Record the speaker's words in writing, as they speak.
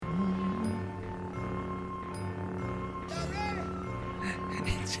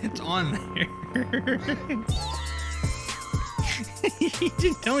It's on there. He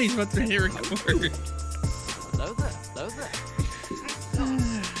didn't tell me he's about to hit record. Hello there.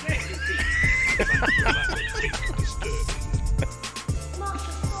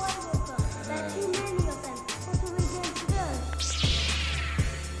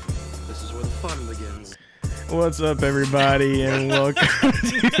 This is where the fun begins. What's up, everybody, and welcome to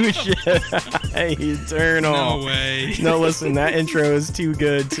Jedi Eternal. No way. No, listen, that intro is too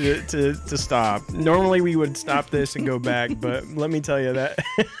good to stop. Normally, we would stop this and go back, but let me tell you that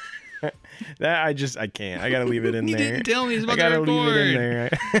I can't. I gotta leave it in He there. didn't tell me he's about I gotta to record. leave it in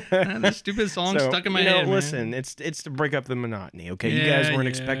there. The stupid song So, stuck in my head. Listen, man. it's to break up the monotony. Okay, you guys weren't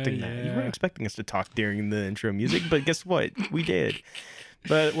expecting that. You weren't expecting us to talk during the intro music, but guess what? We did.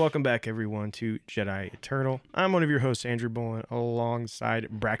 But welcome back, everyone, to Jedi Eternal. I'm one of your hosts, Andrew Bolin, alongside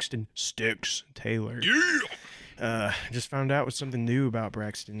Braxton Sticks Taylor. Yeah. Just found out something new about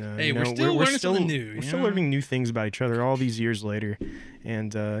Braxton. Hey, we're still learning something new. We're still learning new things about each other all these years later.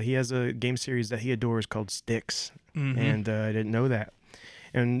 And he has a game series that he adores called Sticks. Mm-hmm. And I didn't know that.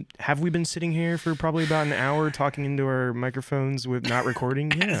 And have we been sitting here for probably about an hour talking into our microphones with not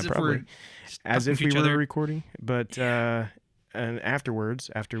recording? Yeah, probably. As if we were recording. But and afterwards,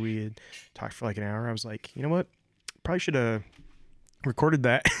 after we had talked for like an hour, I was like, you know what? Probably should have recorded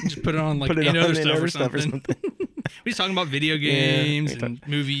that. Just put it on like other stuff or something. We're just talking about video games and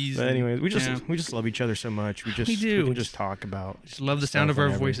movies. But anyways, we just love each other so much. We can just talk about. Just love the sound of our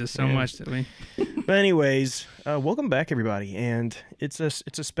voices so much that we. But anyways, welcome back, everybody, and it's a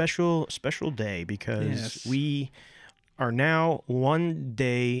special day because we are now one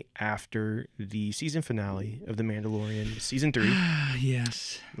day after the season finale of The Mandalorian, season 3.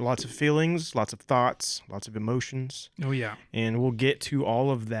 Yes. Lots of feelings, lots of thoughts, lots of emotions. Oh, yeah. And we'll get to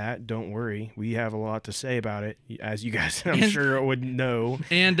all of that. Don't worry. We have a lot to say about it, as you guys, I'm sure, would know.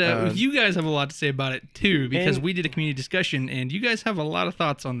 And you guys have a lot to say about it, too, because we did a community discussion, and you guys have a lot of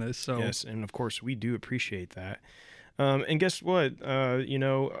thoughts on this. So yes, and of course, we do appreciate that. And guess what?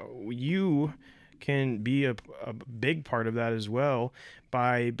 You can be a big part of that as well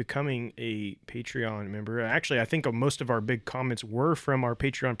by becoming a Patreon member. Actually, I think most of our big comments were from our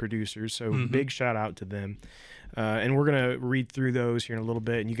Patreon producers, so big shout out to them. And we're going to read through those here in a little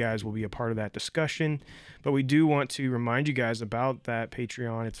bit, and you guys will be a part of that discussion. But we do want to remind you guys about that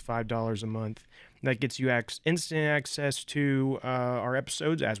Patreon. It's $5 a month. That gets you instant access to our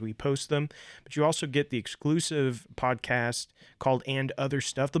episodes as we post them. But you also get the exclusive podcast called And Other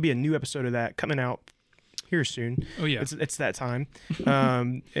Stuff. There'll be a new episode of that coming out here soon. Oh, yeah. It's that time.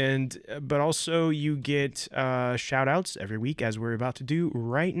 But also you get shout-outs every week, as we're about to do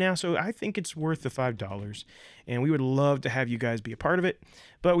right now. So I think it's worth the $5. And we would love to have you guys be a part of it.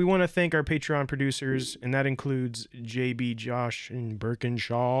 But we want to thank our Patreon producers, and that includes JB, Josh, and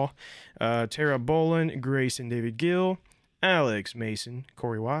Birkinshaw, Tara Bolin, Grace and David Gill, Alex Mason,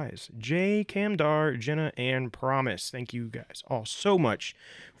 Corey Wise, Jay Camdar, Jenna, and Promise. Thank you guys all so much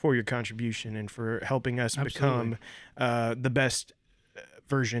for your contribution and for helping us become the best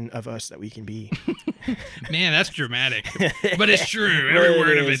version of us that we can be. Man, that's dramatic. But it's true. Every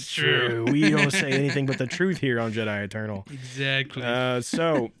word of it's true. We don't say anything but the truth here on Jedi Eternal. Exactly. It's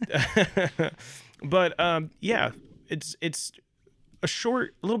a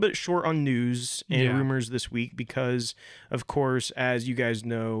little bit short on news and rumors this week because, of course, as you guys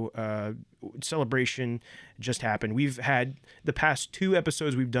know, Celebration just happened. We've had the past 2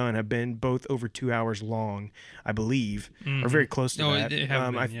 episodes we've done have been both over 2 hours long, I believe, or very close to that.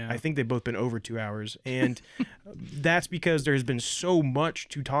 I think they've both been over 2 hours, and that's because there's been so much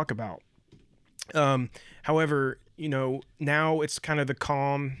to talk about. However, now it's kind of the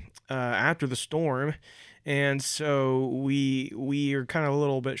calm after the storm. And so we are kind of a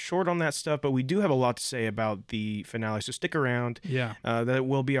little bit short on that stuff, but we do have a lot to say about the finale. So stick around. Yeah. That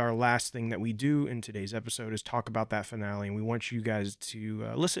will be our last thing that we do in today's episode is talk about that finale. And we want you guys to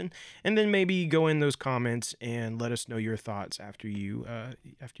listen and then maybe go in those comments and let us know your thoughts after you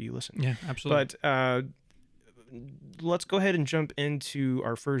listen. Yeah, absolutely. But let's go ahead and jump into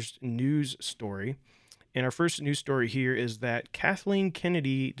our first news story. And our first news story here is that Kathleen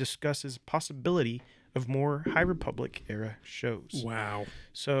Kennedy discusses possibility of more High Republic era shows. Wow.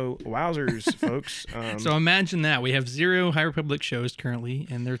 So, wowzers, folks. So imagine that. We have 0 High Republic shows currently,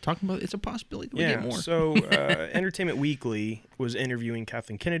 and they're talking about it's a possibility that we get more. So Entertainment Weekly was interviewing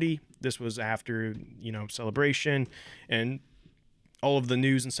Kathleen Kennedy. This was after, Celebration and all of the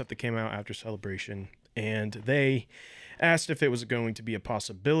news and stuff that came out after Celebration. And they asked if it was going to be a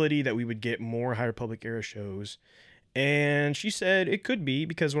possibility that we would get more High Republic era shows. And she said it could be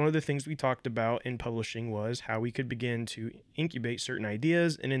because one of the things we talked about in publishing was how we could begin to incubate certain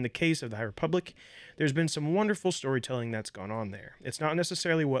ideas. And in the case of the High Republic, there's been some wonderful storytelling that's gone on there. It's not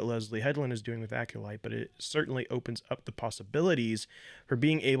necessarily what Leslie Headland is doing with Acolyte, but it certainly opens up the possibilities for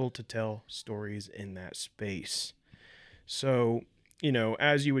being able to tell stories in that space. So,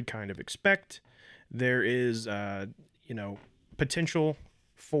 as you would kind of expect, there is, potential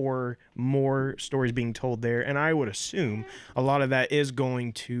for more stories being told there. And I would assume a lot of that is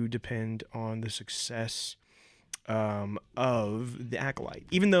going to depend on the success of the Acolyte.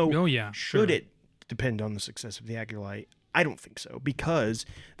 Even though, should it depend on the success of the Acolyte? I don't think so, because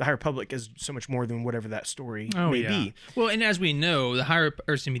the High Republic is so much more than whatever that story may be. Well, and as we know, the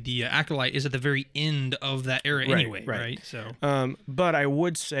Acolyte is at the very end of that era anyway, right? So, but I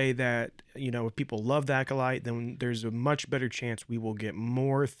would say that, if people love the Acolyte, then there's a much better chance we will get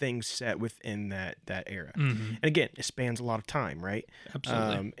more things set within that era. Mm-hmm. And again, it spans a lot of time, right?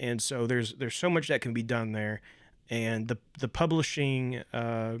 Absolutely. And so there's so much that can be done there, and the publishing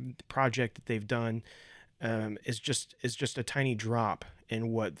project that they've done is just a tiny drop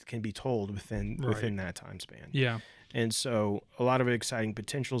in what can be told within that time span. Yeah. And so a lot of exciting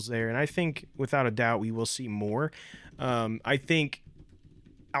potentials there. And I think without a doubt we will see more. I think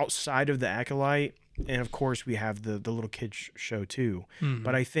outside of the Acolyte, and of course we have the little kids show too. Mm-hmm.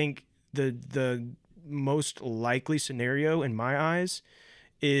 But I think the most likely scenario in my eyes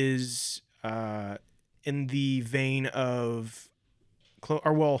is in the vein of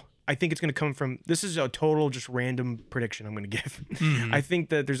I think it's going to come from, this is a total just random prediction I'm going to give. Mm-hmm. I think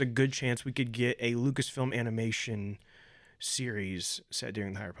that there's a good chance we could get a Lucasfilm animation series set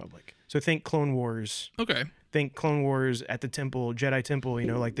during the High Republic. So think Clone Wars. Okay. Think Clone Wars at the Temple, Jedi Temple,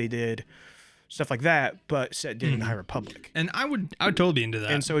 like they did, stuff like that, but set during the High Republic. And I would totally be into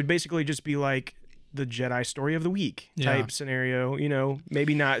that. And so it'd basically just be like the Jedi story of the week type scenario,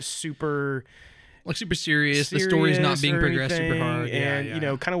 maybe not super... Like super serious, the story's not being progressed super hard.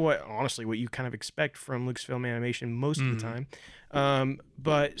 And, kind of what you kind of expect from Lucasfilm animation most of the time.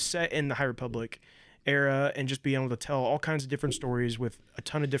 But set in the High Republic era and just be able to tell all kinds of different stories with a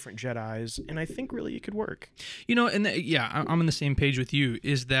ton of different Jedis. And I think really it could work. I'm on the same page with you,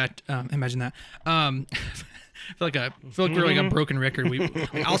 is that, imagine that. I feel like we're like a broken record.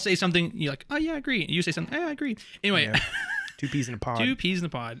 I'll say something, you're like, oh yeah, I agree. You say something, yeah, I agree. Anyway. Yeah. Two peas in a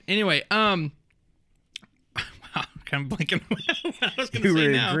pod. Anyway, kind of blanking what I was going to say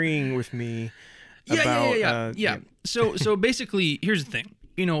You were now. agreeing with me about... Yeah. So basically, here's the thing,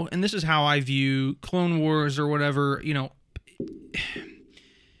 and this is how I view Clone Wars or whatever,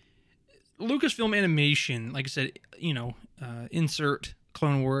 Lucasfilm animation, like I said, insert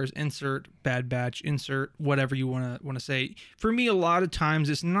Clone Wars, insert Bad Batch, insert whatever you want to say. For me, a lot of times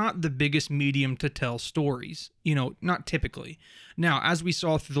it's not the biggest medium to tell stories, not typically. Now, as we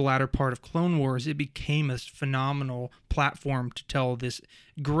saw through the latter part of Clone Wars, it became a phenomenal platform to tell this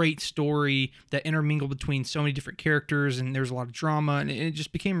great story that intermingled between so many different characters, and there's a lot of drama, and it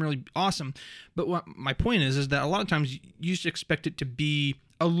just became really awesome. But what my point is that a lot of times you just expect it to be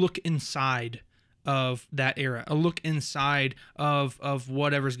a look inside of that era, a look inside of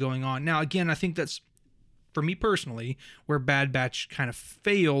whatever's going on. Now, again, I think that's, for me personally, where Bad Batch kind of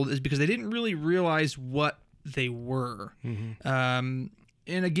failed is because they didn't really realize what they were. Mm-hmm.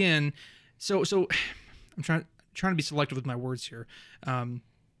 And again, so I'm trying to be selective with my words here.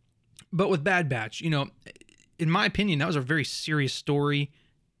 But with Bad Batch, in my opinion, that was a very serious story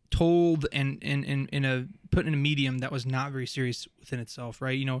told and put in a medium that was not very serious within itself,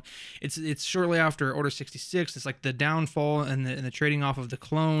 right? It's shortly after Order 66. It's like the downfall and the trading off of the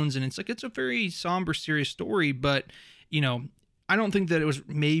clones, and it's a very somber, serious story. But I don't think that it was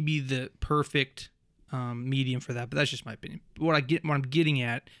maybe the perfect medium for that. But that's just my opinion. What I'm getting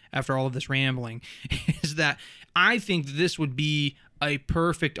at after all of this rambling is that I think this would be a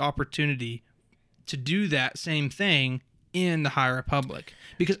perfect opportunity to do that same thing in the High Republic,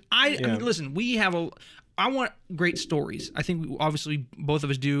 because I mean, listen, I want great stories. I think obviously both of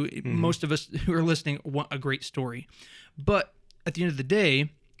us do. Mm-hmm. Most of us who are listening want a great story, but at the end of the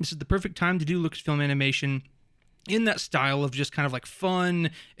day, this is the perfect time to do Lucasfilm animation in that style of just kind of like fun,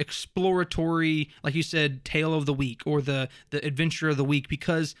 exploratory, like you said, tale of the week or the adventure of the week,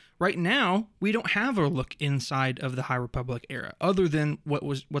 because right now we don't have a look inside of the High Republic era other than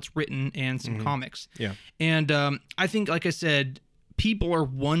what's written and some comics. Yeah. And I think, like I said, people are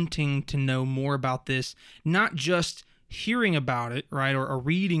wanting to know more about this, not just hearing about it, right, or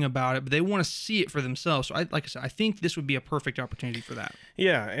reading about it, but they want to see it for themselves. So, like I said, I think this would be a perfect opportunity for that.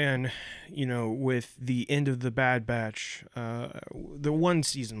 Yeah, and with the end of the Bad Batch, the one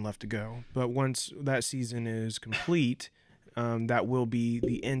season left to go, but once that season is complete, that will be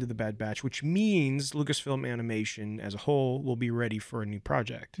the end of the Bad Batch, which means Lucasfilm Animation as a whole will be ready for a new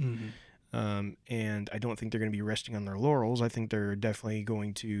project. And I don't think they're going to be resting on their laurels. I think they're definitely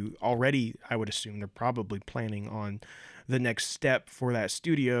going to already, I would assume they're probably planning on the next step for that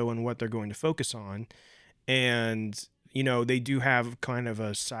studio and what they're going to focus on. And, they do have kind of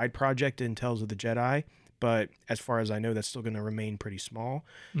a side project in Tales of the Jedi, but as far as I know, that's still going to remain pretty small.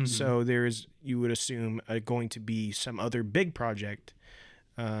 So you would assume, going to be some other big project.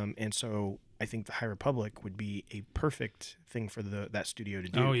 And so I think the High Republic would be a perfect thing for that studio to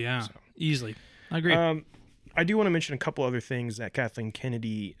do. Oh, yeah. So, easily. I agree. I do want to mention a couple other things that Kathleen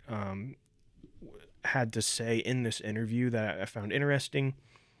Kennedy had to say in this interview that I found interesting.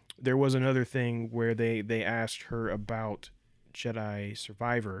 There was another thing where they asked her about Jedi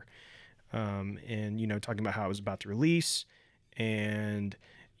Survivor, and, talking about how it was about to release, and,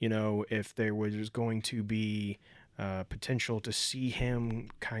 if there was going to be potential to see him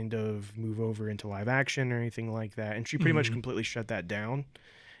kind of move over into live action or anything like that. And she pretty much completely shut that down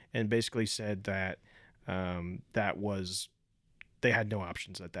and basically said that they had no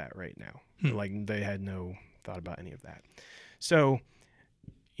options at that right now. Like, they had no thought about any of that. So,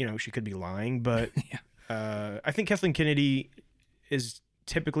 she could be lying, but I think Kathleen Kennedy is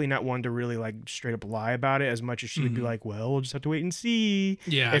typically not one to really like straight up lie about it as much as she would be like, well, we'll just have to wait and see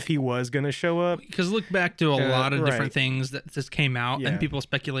if he was going to show up. Because look back to a lot of different things that just came out and people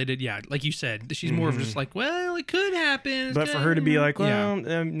speculated. Yeah, like you said, she's more of just like, well, it could happen. But for her to be like, well,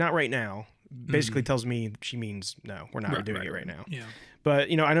 not right now, basically tells me she means no, we're not doing it right now. Yeah.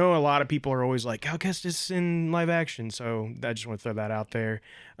 But, I know a lot of people are always like, I guess this is in live action. So I just want to throw that out there.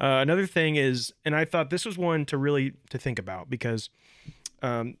 Another thing is, and I thought this was one to think about, because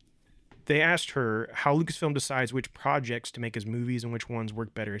they asked her how Lucasfilm decides which projects to make as movies and which ones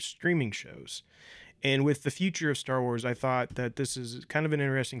work better as streaming shows. And with the future of Star Wars, I thought that this is kind of an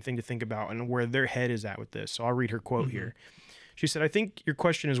interesting thing to think about and where their head is at with this. So I'll read her quote here. She said, I think your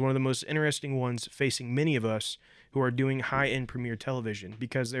question is one of the most interesting ones facing many of us who are doing high-end premiere television,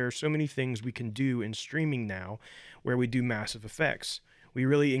 because there are so many things we can do in streaming now where we do massive effects. We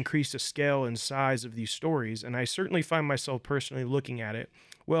really increase the scale and size of these stories, and I certainly find myself personally looking at it.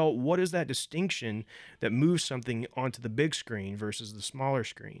 Well, what is that distinction that moves something onto the big screen versus the smaller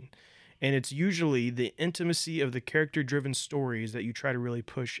screen? And it's usually the intimacy of the character-driven stories that you try to really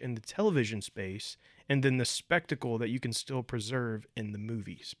push in the television space, and then the spectacle that you can still preserve in the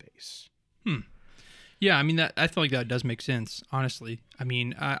movie space. Yeah, I mean, I feel like that does make sense, honestly. I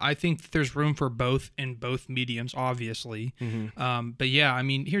mean, I think that there's room for both in both mediums, obviously. But yeah, I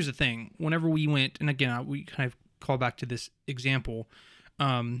mean, here's the thing. Whenever we went, and again, we kind of call back to this example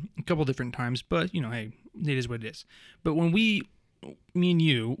a couple different times, but, hey, it is what it is. But when me and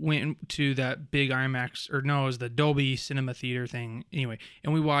you went to that big IMAX, or no, it was the Dolby Cinema Theater thing, anyway,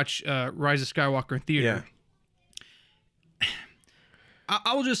 and we watched Rise of Skywalker in theater.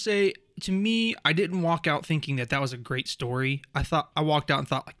 I will just say, to me, I didn't walk out thinking that was a great story. I walked out and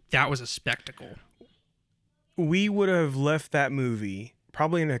thought, like, that was a spectacle. We would have left that movie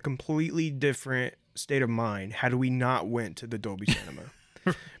probably in a completely different state of mind had we not went to the Dolby Cinema.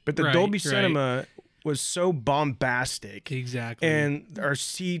 But the Dolby Cinema was so bombastic. Exactly. And our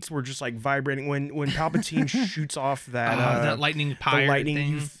seats were just like vibrating. When Palpatine shoots off that lightning pyre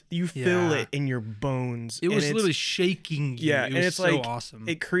thing. You feel it in your bones. It was literally shaking you. Yeah, it was it's so like, awesome.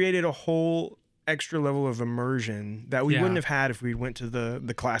 It created a whole extra level of immersion that we wouldn't have had if we went to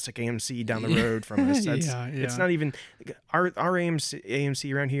the classic AMC down the road from us. It's not even our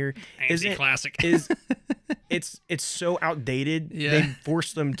AMC around here. AMC classic it's so outdated. They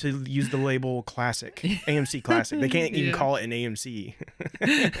forced them to use the label classic, AMC classic. They can't even call it an AMC.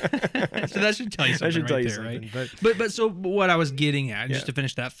 So that should tell you something, right? But so what I was getting at, just to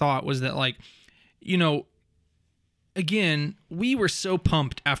finish that thought, was that, like, again, we were so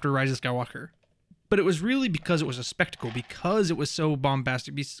pumped after Rise of Skywalker. But it was really because it was a spectacle, because it was so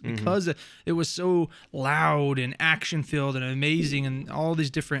bombastic, because it was so loud and action-filled and amazing and all these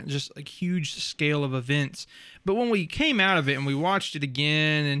different, just like huge scale of events. But when we came out of it and we watched it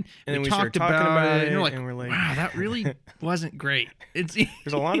again and we talked about it, and we're like, wow, that really wasn't great.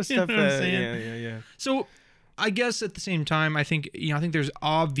 There's a lot of stuff that, So I guess at the same time, I think there's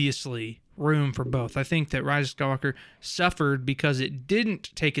obviously room for both. I think that Rise of Skywalker suffered because it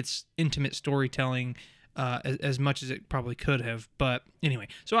didn't take its intimate storytelling as much as it probably could have. But anyway,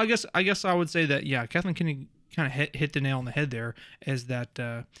 so I guess I would say that, Kathleen kind of hit the nail on the head there, is that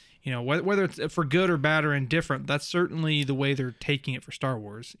whether it's for good or bad or indifferent, that's certainly the way they're taking it for Star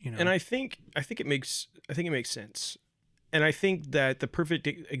Wars. And I think it makes sense, and I think that the perfect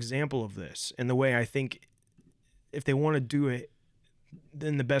example of this, and the way I think if they want to do it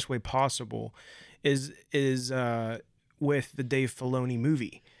in the best way possible, is with the Dave Filoni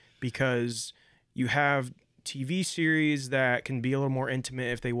movie, because you have TV series that can be a little more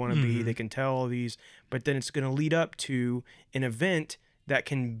intimate if they want to be. They can tell all these, but then it's going to lead up to an event that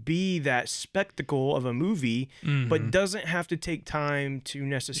can be that spectacle of a movie, but doesn't have to take time to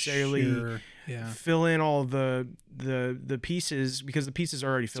necessarily fill in all the pieces, because the pieces are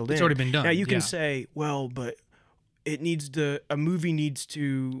already filled in. It's already been done. Now you can say, well, but a movie needs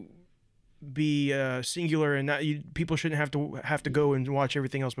to be singular, and not people shouldn't have to go and watch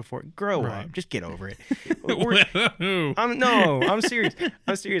everything else before. Grow up, just get over it. I'm serious.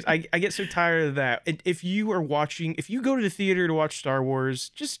 I get so tired of that. If you go to the theater to watch Star Wars,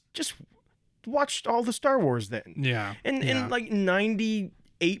 just watch all the Star Wars then. And like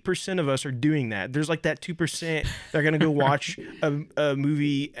 98% of us are doing that. There's like that 2% that are gonna go watch a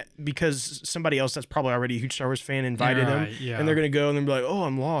movie because somebody else that's probably already a huge Star Wars fan invited them, and they're gonna go and they're be like, "Oh,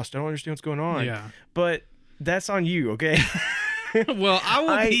 I'm lost. I don't understand what's going on." But that's on you, okay? Well, I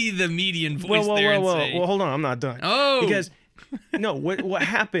will be the median voice there. Well, hold on, I'm not done. Oh, because no, what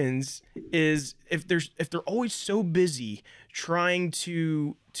happens is if they're always so busy trying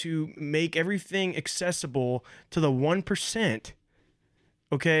to make everything accessible to the 1%.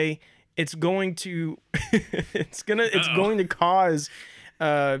 Okay, it's going to going to cause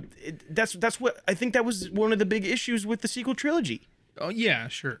that's what I think that was one of the big issues with the sequel trilogy. Oh yeah,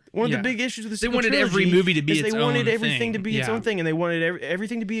 sure. One of the big issues with the sequel trilogy. They wanted every movie to be its own thing. They wanted everything to be its own thing, and they wanted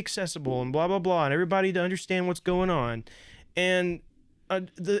everything to be accessible and blah blah blah, and everybody to understand what's going on. And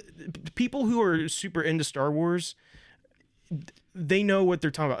the people who are super into Star Wars, they know what they're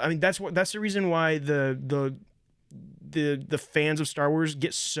talking about. I mean, that's the reason why the fans of Star Wars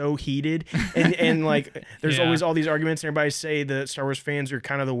get so heated, and like there's always all these arguments, and everybody say that Star Wars fans are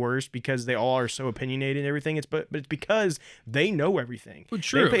kind of the worst because they all are so opinionated and everything. But it's because they know everything. Well,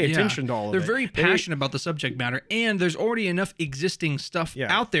 true. They pay attention to all of it. They're very passionate about the subject matter, and there's already enough existing stuff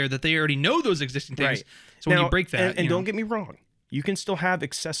out there that they already know those existing things. Right. So when you break that, and don't get me wrong, you can still have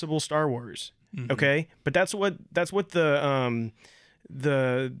accessible Star Wars, okay? But that's what the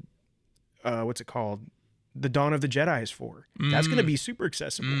what's it called? The Dawn of the Jedi is for. That's going to be super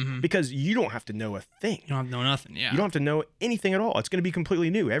accessible because you don't have to know a thing. You don't have to know nothing. Yeah. You don't have to know anything at all. It's going to be completely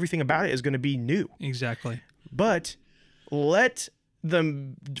new. Everything about it is going to be new. Exactly. But let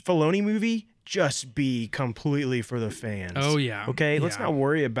the Filoni movie just be completely for the fans. Oh yeah. Okay. Let's not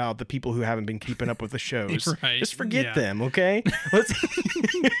worry about the people who haven't been keeping up with the shows. Right. Just forget them. Okay. Let's.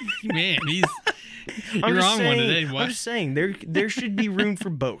 Man, you're on one today. What? I'm just saying there should be room for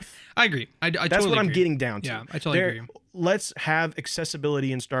both. I agree. I That's totally what I'm agree. getting down to. Yeah, I totally agree. Let's have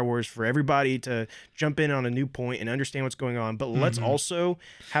accessibility in Star Wars for everybody to jump in on a new point and understand what's going on. But let's also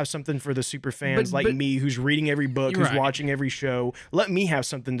have something for the super fans like me, who's reading every book, who's watching every show. Let me have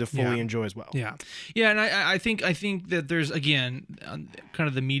something to fully enjoy as well. Yeah, and I think that there's again kind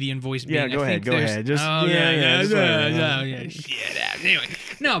of the median voice being. Yeah, go ahead. Just shit out. Anyway,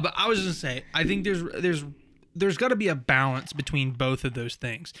 no, but I was just gonna say I think there's got to be a balance between both of those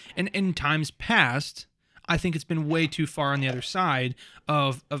things. And in times past, I think it's been way too far on the other side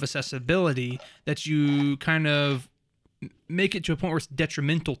of accessibility that you kind of make it to a point where it's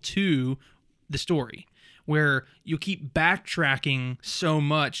detrimental to the story, where you keep backtracking so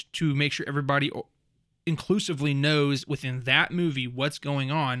much to make sure everybody inclusively knows within that movie what's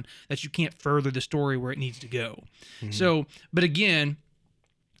going on, that you can't further the story where it needs to go. So, but again,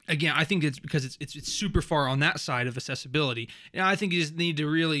 I think it's because it's super far on that side of accessibility. And I think you just need to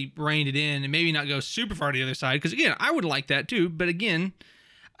really rein it in and maybe not go super far to the other side. Because again, I would like that too. But again,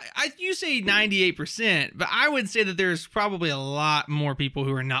 you say 98%, but I would say that there's probably a lot more people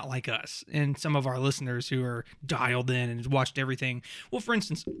who are not like us, and some of our listeners who are dialed in and watched everything. Well, for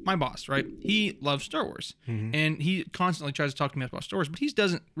instance, my boss, right? He loves Star Wars, and he constantly tries to talk to me about Star Wars, but he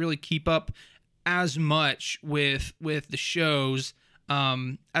doesn't really keep up as much with the shows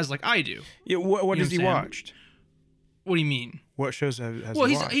as like I do. Yeah, what has he watched? What do you mean? What shows has he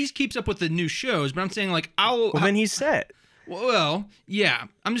watched? He keeps up with the new shows, but I'm saying like then he's set. Well, yeah.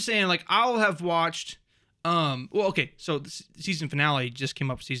 I'm just saying like I'll have watched okay, so the season finale just came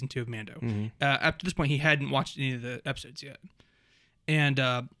up with season 2 of Mando. Up to this point he hadn't watched any of the episodes yet. And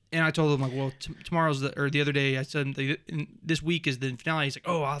I told him like, well, tomorrow's the other day I said this week is the finale. He's like,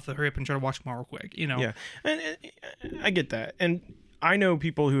 oh, I'll have to hurry up and try to watch tomorrow real quick, you know. Yeah. And I get that. And I know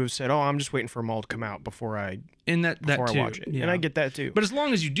people who have said, "Oh, I'm just waiting for them all to come out before I too. watch it," Yeah. and I get that too. But as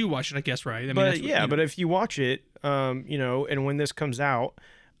long as you do watch it, I guess, right? I mean, But that's what, yeah, but if you watch it, and when this comes out,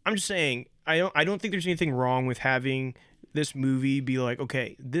 I'm just saying, I don't think there's anything wrong with having this movie be like,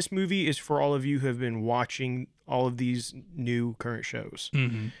 okay, this movie is for all of you who have been watching all of these new current shows.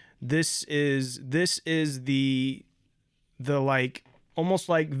 Mm-hmm. This is the like almost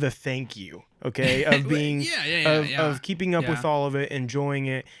like the thank you, okay, of being of keeping up with all of it, enjoying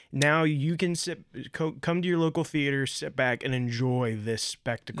it. Now you can come to your local theater, sit back and enjoy this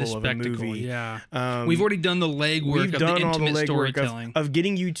spectacle of a movie. Yeah, we've already done the legwork of the intimate storytelling of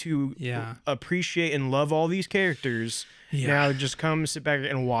getting you to appreciate and love all these characters. Yeah. Now just come sit back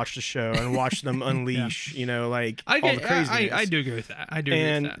and watch the show and watch them unleash, all the craziness. I do agree with that. I do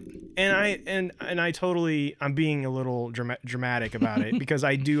agree with that. And I totally, I'm being a little dramatic about it because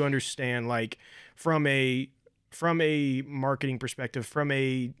I do understand, like, from a marketing perspective, from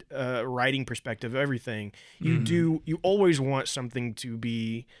a writing perspective, everything, you always want something to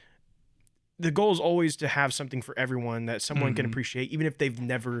be, the goal is always to have something for everyone that someone can appreciate, even if they've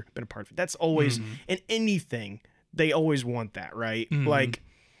never been a part of it. That's always, in anything, they always want that, right? Like,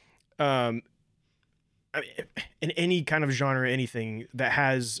 I mean, in any kind of genre, anything that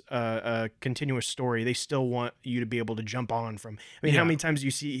has a continuous story, they still want you to be able to jump on from. I mean, how many times do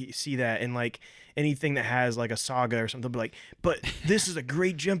you see that in like anything that has like a saga or something? But like, but this is a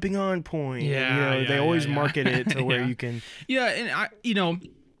great jumping on point. And, they always market it to where you can. Yeah, and you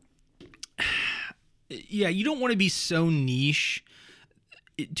don't want to be so niche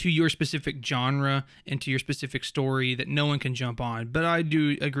to your specific genre and to your specific story that no one can jump on. But I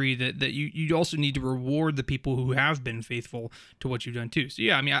do agree that you also need to reward the people who have been faithful to what you've done too. So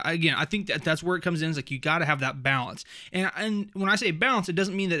yeah, I mean, I think that's where it comes in. It's like you got to have that balance. And when I say balance, it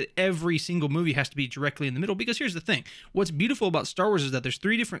doesn't mean that every single movie has to be directly in the middle, because here's the thing. What's beautiful about Star Wars is that there's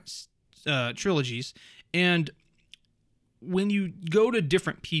 3 different trilogies, and when you go to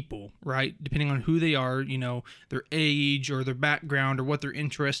different people, right, depending on who they are, their age or their background or what they're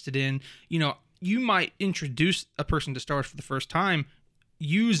interested in, you might introduce a person to Star Wars for the first time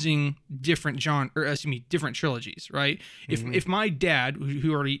using different different trilogies, right? If my dad,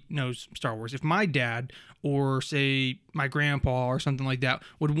 who already knows Star Wars, if my dad or say my grandpa or something like that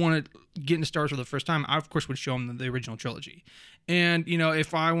would want to get into Star Wars for the first time, I of course would show him the original trilogy. And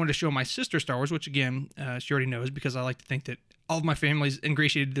if I wanted to show my sister Star Wars, which again she already knows because I like to think that all of my family's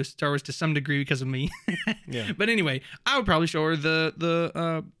ingratiated to Star Wars to some degree because of me. Yeah. But anyway, I would probably show her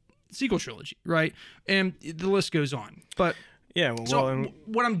the sequel trilogy, right? And the list goes on. But yeah,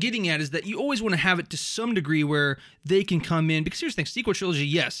 what I'm getting at is that you always want to have it to some degree where they can come in, because here's the thing: sequel trilogy,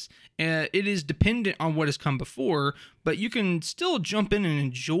 yes, it is dependent on what has come before, but you can still jump in and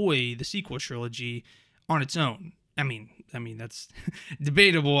enjoy the sequel trilogy on its own. I mean that's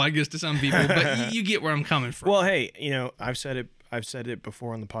debatable, I guess, to some people, but you get where I'm coming from. Well, hey, I've said it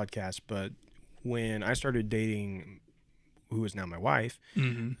before on the podcast, but when I started dating who is now my wife,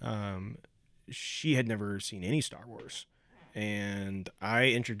 she had never seen any Star Wars. And I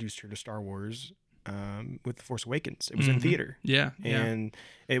introduced her to Star Wars with The Force Awakens. It was in theater. Yeah. And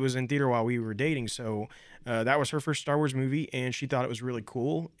it was in theater while we were dating. So that was her first Star Wars movie, and she thought it was really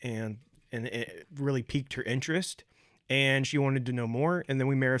cool, and it really piqued her interest. And she wanted to know more. And then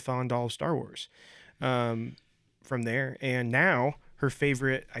we marathoned all of Star Wars from there. And now her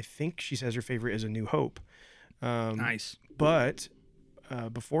favorite, I think she says her favorite is A New Hope. Nice. But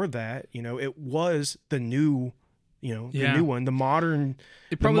before that, it was the new... the new one, the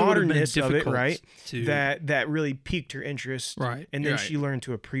modernness of it, right? That really piqued her interest, right? And then she learned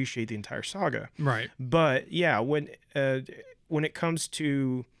to appreciate the entire saga, right? But yeah, when it comes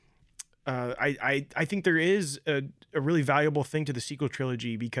to, I think there is a really valuable thing to the sequel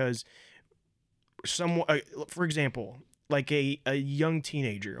trilogy, because for example, like a young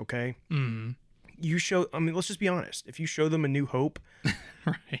teenager, okay. You show, let's just be honest. If you show them A New Hope,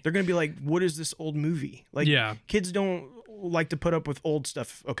 right, they're going to be like, what is this old movie? Like, kids don't like to put up with old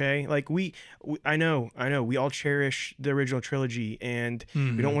stuff, okay? Like, I know, we all cherish the original trilogy, and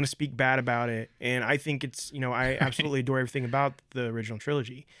we don't want to speak bad about it. And I think it's, I absolutely adore everything about the original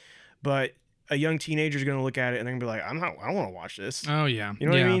trilogy. But a young teenager is going to look at it and they're going to be like, I don't want to watch this. Oh, yeah. You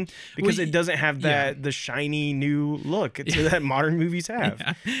know what I mean? Because it doesn't have the shiny new look that modern movies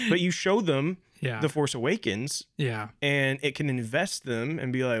have. But you show them The Force Awakens, and it can invest them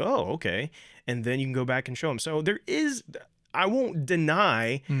and be like, oh, okay. And then you can go back and show them. So there is, I won't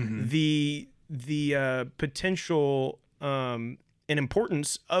deny the potential and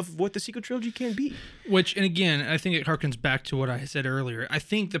importance of what the sequel trilogy can be. Which, and again, I think it harkens back to what I said earlier. I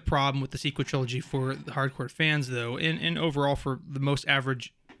think the problem with the sequel trilogy for the hardcore fans, though, and overall for the most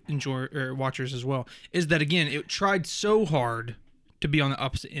average watchers as well, is that, again, it tried so hard to be on the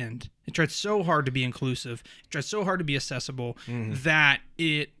opposite end. It tried so hard to be inclusive. It tried so hard to be accessible that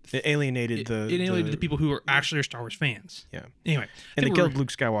it alienated the people who are actually Star Wars fans. Yeah. Anyway, and they killed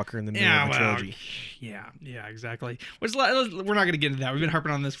Luke Skywalker in the middle of the trilogy. Yeah, exactly. We're not going to get into that. We've been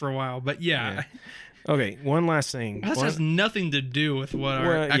harping on this for a while, but yeah. Okay, one last thing. This has nothing to do with what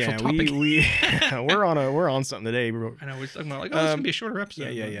our actual topic is. we're on something today, bro. I know, we're talking about, this is going to be a shorter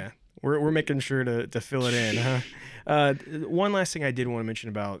episode. Yeah. We're making sure to fill it in, huh? One last thing I did want to mention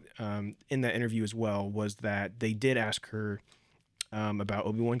about in that interview as well was that they did ask her about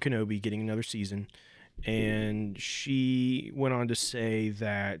Obi-Wan Kenobi getting another season, and she went on to say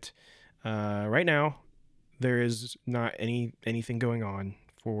that right now there is not anything going on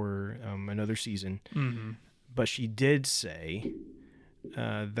for another season, but she did say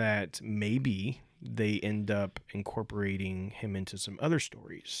that maybe they end up incorporating him into some other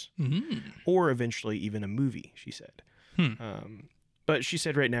stories, or eventually even a movie, she said. But she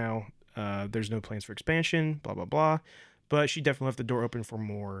said right now there's no plans for expansion, blah, blah, blah. But she definitely left the door open for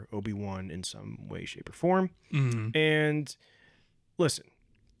more Obi-Wan in some way, shape, or form. And listen,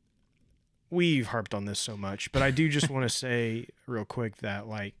 we've harped on this so much, but I do just want to say real quick that,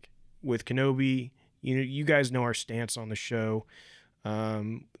 like, with Kenobi, you guys know our stance on the show.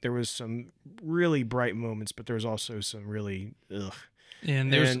 There was some really bright moments, but there was also some really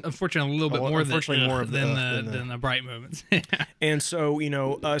And there's unfortunately a little bit more than the bright moments. And so,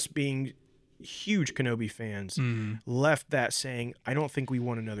 us being huge Kenobi fans left that saying, I don't think we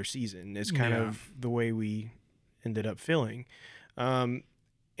want another season. It's kind of the way we ended up feeling. And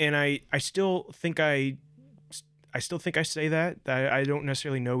I still think I say that I don't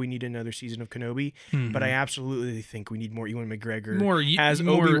necessarily know we need another season of Kenobi, but I absolutely think we need more Ewan McGregor as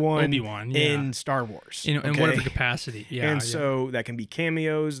Obi-Wan in Star Wars, in whatever capacity. So that can be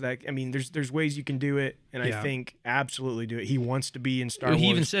cameos. There's ways you can do it, and I think absolutely do it. He wants to be in Star Wars. He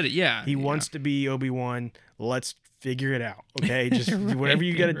even said it. Yeah, he wants to be Obi-Wan. Let's figure it out. Okay, just whatever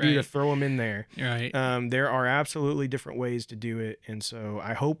you got to do to throw him in there. Right. There are absolutely different ways to do it, and so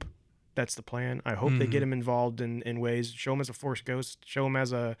I hope that's the plan. I hope they get him involved in ways. Show him as a Force ghost. Show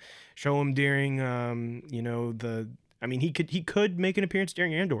him during he could make an appearance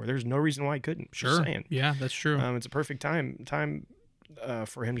during Andor. There's no reason why he couldn't. Sure. Just saying. Yeah, that's true. It's a perfect time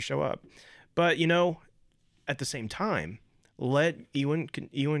for him to show up. But at the same time, let Ewan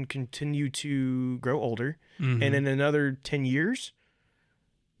continue to grow older, and in another 10 years,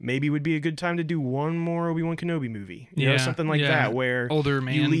 maybe would be a good time to do one more Obi-Wan Kenobi movie. Something like that, where older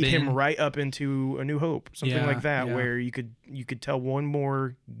man you lead him right up into A New Hope. Something like that, where you could tell one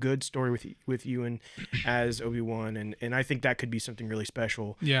more good story with Ewan as Obi-Wan, and I think that could be something really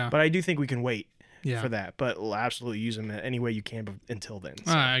special. Yeah. But I do think we can wait for that. But absolutely use him any way you can until then.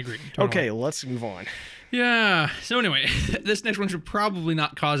 So. I agree. Totally. Okay, let's move on. Yeah. So anyway, this next one should probably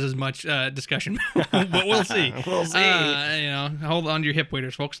not cause as much discussion, but we'll see. We'll see. Hold on to your hip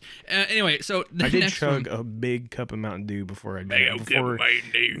waders, folks. Anyway, so I did chug a big cup of Mountain Dew before I did. I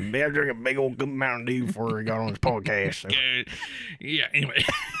drank a big old cup of Mountain Dew before I got on this podcast. So. Yeah. Anyway.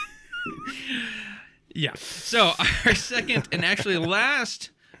 Yeah. So our second and actually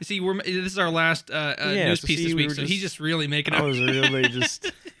last. See, this is our last news piece this week, so he's just really making up. I was really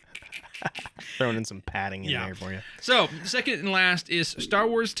just throwing in some padding in there for you. So, second and last is Star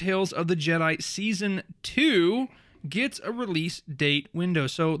Wars Tales of the Jedi Season 2 gets a release date window.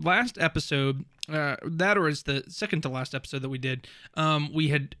 So, last episode, it's the second to last episode that we did, we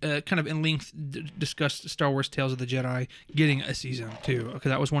had kind of in length discussed Star Wars Tales of the Jedi getting a Season 2,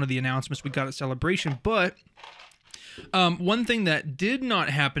 because that was one of the announcements we got at Celebration, but... one thing that did not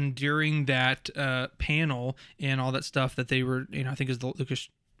happen during that panel and all that stuff that they were, I think is the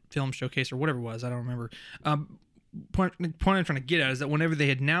Lucasfilm Showcase or whatever it was, I don't remember. Point I'm trying to get at is that whenever they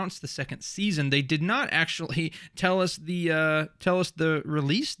announced the second season, they did not actually tell us the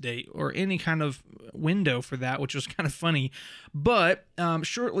release date or any kind of window for that, which was kind of funny. But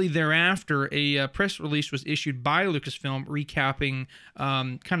shortly thereafter, a press release was issued by Lucasfilm recapping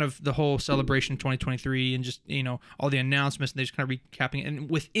kind of the whole Celebration 2023 and just all the announcements. And they just kind of recapping it. And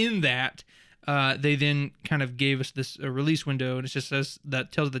within that, they then kind of gave us this release window, and it just says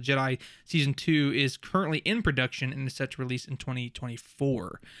that Tales of the Jedi Season 2 is currently in production and is set to release in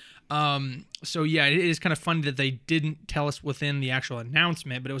 2024. So yeah, it is kind of funny that they didn't tell us within the actual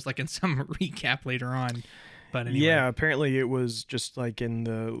announcement, but it was like in some recap later on. But anyway. Yeah, apparently it was just like in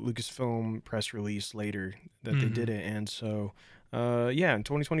the Lucasfilm press release later that they did it, and so in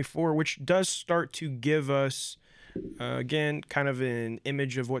 2024, which does start to give us again kind of an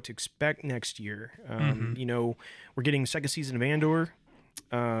image of what to expect next year. You know, we're getting second season of Andor,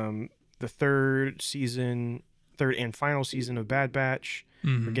 the third and final season of Bad Batch.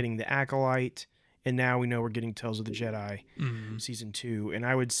 We're getting The Acolyte, and now we know we're getting Tales of the Jedi season 2. And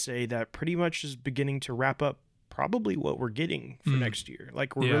I would say that pretty much is beginning to wrap up probably what we're getting for next year.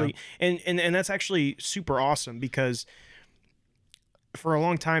 Like we're really, and that's actually super awesome, because for a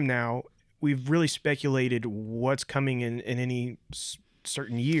long time now, we've really speculated what's coming in any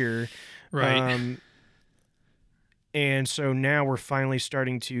certain year. Right. And so now we're finally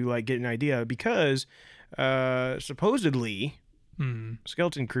starting to like get an idea, because supposedly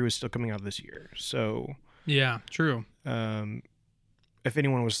Skeleton Crew is still coming out this year. So yeah, true. If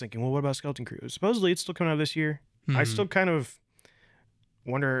anyone was thinking, well, what about Skeleton Crew? Supposedly it's still coming out this year. I still kind of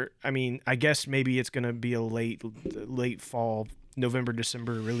wonder. I mean, I guess maybe it's going to be a late fall, November,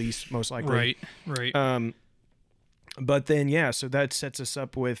 December release, most likely. Right. But then, yeah, so that sets us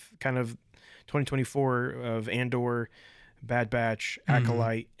up with kind of 2024 of Andor, Bad Batch,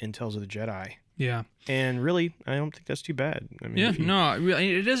 Acolyte, and Tales of the Jedi. Yeah. And really, I don't think that's too bad. I mean,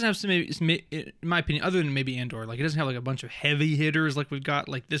 it doesn't have some, in my opinion, other than maybe Andor, like it doesn't have like a bunch of heavy hitters like we've got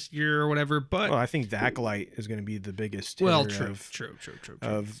like this year or whatever. But well, I think the Acolyte is going to be the biggest hitter of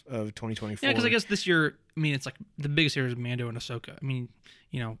 2024. Yeah, because I guess this year, I mean, it's like the biggest hitters of Mando and Ahsoka. I mean,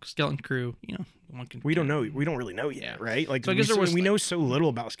 you know, Skeleton Crew, you know, we don't know. We don't really know yet, right? Like, so I guess we know so little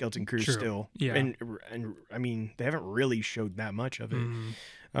about Skeleton Crew still. Yeah. And I mean, they haven't really showed that much of it.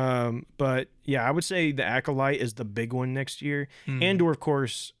 But yeah, I would say the Acolyte is the big one next year. Andor, of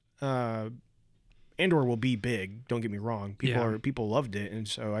course, Andor will be big. Don't get me wrong. People loved it, and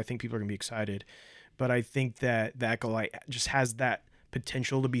so I think people are gonna be excited. But I think that the Acolyte just has that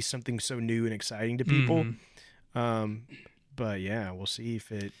potential to be something so new and exciting to people. But yeah, we'll see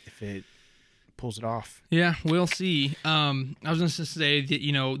if it pulls it off. Yeah, we'll see. I was going to say that,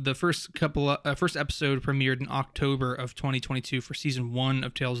 you know, the first episode premiered in October of 2022 for season 1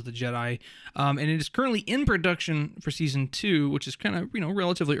 of Tales of the Jedi, and it is currently in production for season 2, which is kind of, you know,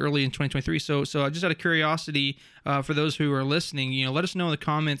 relatively early in 2023. So I just out of curiosity, for those who are listening, you know, let us know in the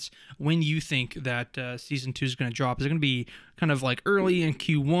comments when you think that season 2 is going to drop. Is it going to be kind of like early in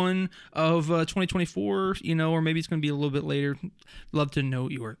Q1 of 2024, you know, or maybe it's going to be a little bit later? Love to know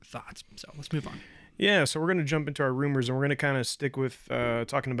your thoughts. So let's move on. Yeah, so we're going to jump into our rumors, and we're going to kind of stick with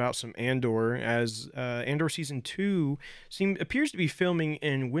talking about some Andor, as Andor Season 2 appears to be filming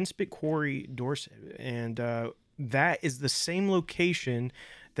in Winspit Quarry, Dorset, and that is the same location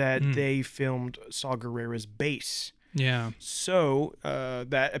that they filmed Saw Gerrera's base. Yeah. So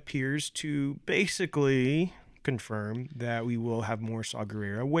that appears to basically confirm that we will have more Saw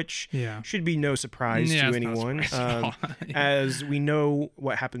Gerrera, which should be no surprise to anyone, as we know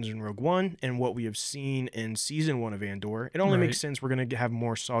what happens in Rogue One and what we have seen in season 1 of Andor. It only makes sense we're going to have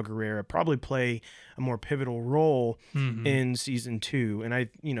more Saw Gerrera probably play a more pivotal role in season 2, and I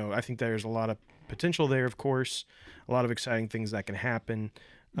think there's a lot of potential there. Of course, a lot of exciting things that can happen.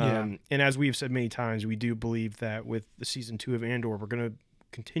 And as we've said many times, we do believe that with the season 2 of Andor, we're going to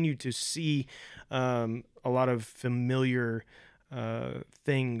continue to see a lot of familiar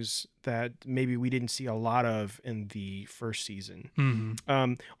things that maybe we didn't see a lot of in the first season.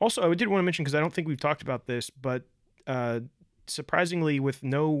 Also, I did want to mention, because I don't think we've talked about this, but surprisingly, with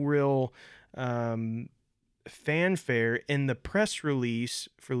no real fanfare in the press release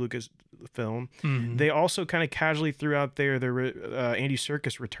for Lucasfilm, they also kind of casually threw out there Andy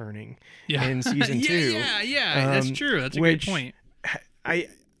Serkis returning in season 2. Yeah, that's true. That's a great point.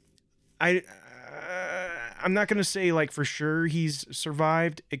 I'm not gonna say like for sure he's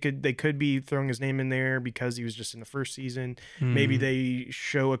survived. They could be throwing his name in there because he was just in the first season. Maybe they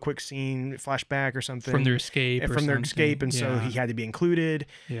show a quick scene, flashback or something from their escape, and so he had to be included.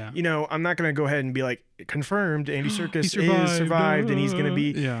 Yeah, you know, I'm not gonna go ahead and be like confirmed Andy Serkis is survived and he's gonna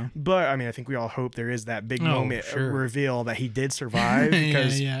be. Yeah, but I mean, I think we all hope there is that big moment reveal that he did survive,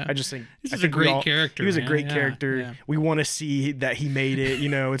 because I just think he's a great character. He was a great character. Yeah. We want to see that he made it. You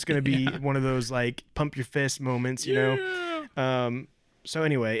know, it's gonna be one of those like pump your fist moments, you know. So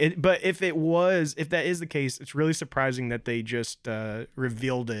anyway, but if that is the case, it's really surprising that they just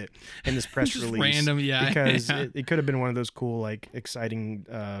revealed it in this press release. Random, because it could have been one of those cool, like, exciting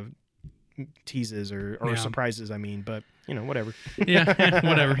teases or surprises. I mean, but you know, whatever.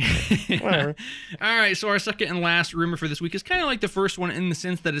 Whatever. All right, so our second and last rumor for this week is kind of like the first one in the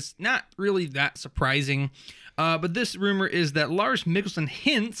sense that it's not really that surprising. But this rumor is that Lars Mikkelsen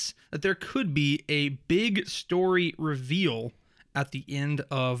hints that there could be a big story reveal at the end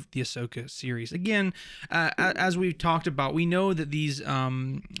of the Ahsoka series. Again, as we've talked about, we know that these how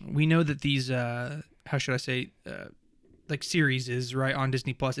should I say, like series is right on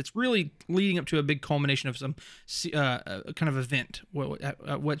Disney Plus. It's really leading up to a big culmination of some kind of event.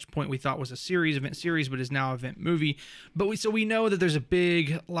 At which point we thought was a event series, but is now event movie. But we know that there's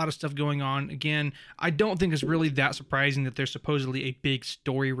a lot of stuff going on. Again, I don't think it's really that surprising that there's supposedly a big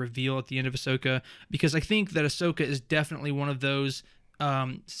story reveal at the end of Ahsoka, because I think that Ahsoka is definitely one of those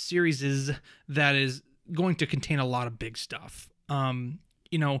series that is going to contain a lot of big stuff.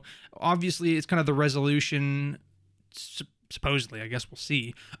 Obviously it's kind of the resolution, supposedly, I guess we'll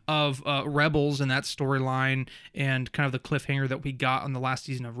see, of Rebels and that storyline, and kind of the cliffhanger that we got on the last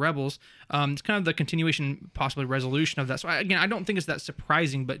season of Rebels. It's kind of the continuation, possibly resolution of that. So again, I don't think it's that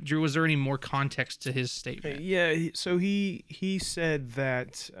surprising, but Drew, was there any more context to his statement? Yeah, so he said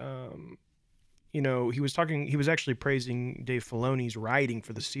that he was actually praising Dave Filoni's writing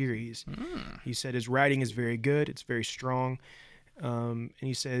for the series. He said his writing is very good, it's very strong, and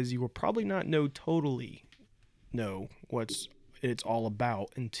he says you will probably not totally know what it's all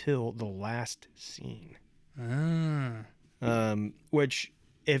about until the last scene. Which,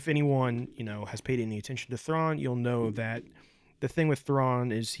 if anyone has paid any attention to Thrawn, you'll know that the thing with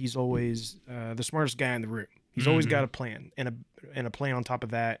Thrawn is he's always the smartest guy in the room. He's always got a plan and a plan on top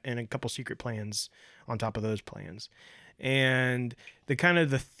of that, and a couple secret plans on top of those plans. And the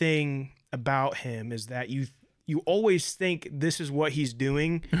thing about him is that you always think this is what he's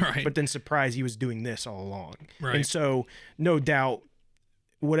doing, right, but then surprise, he was doing this all along. Right. And so, no doubt,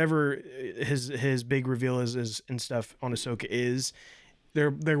 whatever his big reveal is and stuff on Ahsoka is,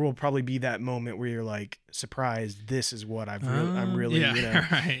 there will probably be that moment where you're like, surprised, this is what I'm really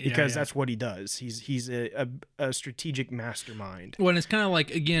right, because that's what he does. He's a strategic mastermind. Well, and it's kind of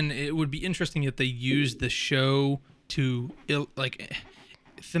like, again, it would be interesting if they used the show to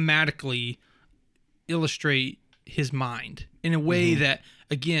thematically illustrate his mind in a way that,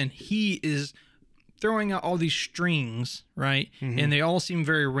 again, he is throwing out all these strings, right? And they all seem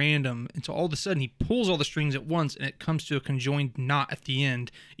very random. And so all of a sudden he pulls all the strings at once, and it comes to a conjoined knot at the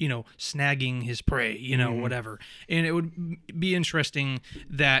end, snagging his prey, whatever. And it would be interesting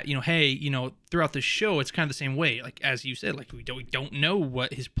that, throughout the show, it's kind of the same way. Like, as you said, like we don't know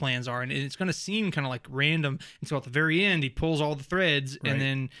what his plans are, and it's going to seem kind of like random. And so at the very end, he pulls all the threads, right, and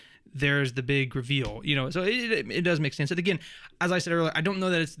then there's the big reveal, so it does make sense. And again, as I said earlier, I don't know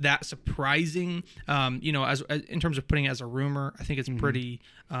that it's that surprising, as in terms of putting it as a rumor. I think it's pretty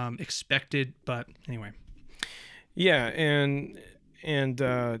expected, but anyway. Yeah. And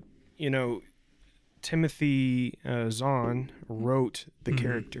Timothy Zahn wrote the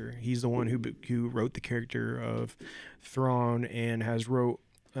character. He's the one who wrote the character of Thrawn and has wrote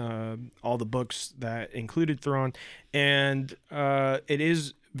all the books that included Thrawn. And it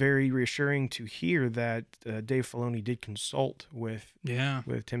is very reassuring to hear that Dave Filoni did consult with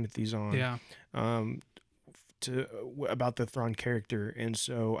Timothy Zahn about the Thrawn character, and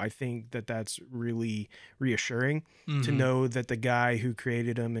so I think that that's really reassuring to know that the guy who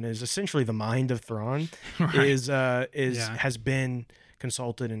created him and is essentially the mind of Thrawn has been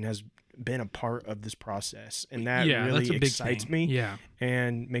consulted and has been a part of this process, and that really excites me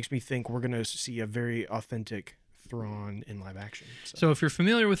and makes me think we're going to see a very authentic Thrawn in live action. So if you're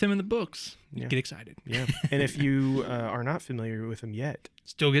familiar with him in the books, get excited. Yeah. And if you are not familiar with him yet,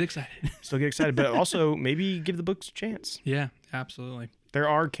 still get excited. But also maybe give the books a chance. Yeah, absolutely. There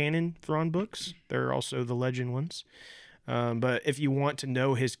are canon Thrawn books. There are also the legend ones. But if you want to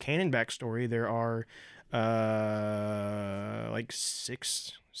know his canon backstory, there are like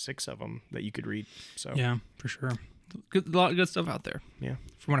six of them that you could read. So yeah, for sure. A lot of good stuff out there. Yeah.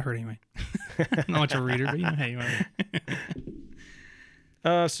 From what I heard anyway. Not much of a reader, but hey.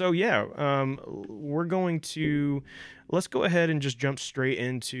 We're going to, let's go ahead and just jump straight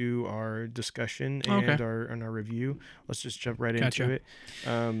into our discussion and our review. Let's just jump right into it.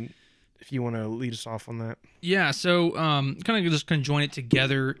 If you want to lead us off on that. Yeah, so kind of just kind of join it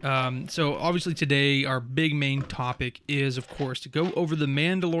together. So obviously today our big main topic is, of course, to go over the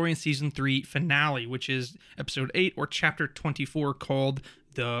Mandalorian Season 3 finale, which is Episode 8 or Chapter 24, called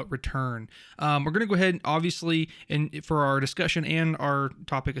The Return. We're going to go ahead, obviously, and for our discussion and our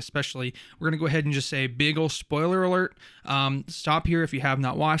topic especially, we're going to go ahead and just say big old spoiler alert. Stop here if you have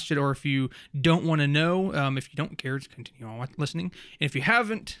not watched it, or if you don't want to know. If you don't care, just continue on listening. And if you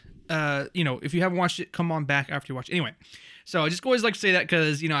haven't, if you haven't watched it, come on back after you watch it. Anyway, So I just always like to say that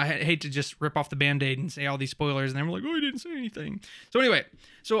because, I hate to just rip off the Band-Aid and say all these spoilers and then we're like, oh, he didn't say anything. So anyway,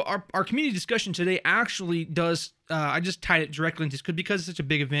 our community discussion today actually does, I just tied it directly into this because it's such a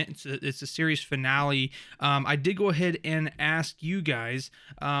big event. It's a series finale. I did go ahead and ask you guys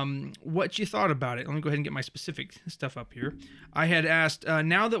what you thought about it. Let me go ahead and get my specific stuff up here. I had asked,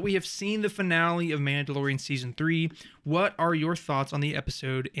 now that we have seen the finale of Mandalorian Season 3, what are your thoughts on the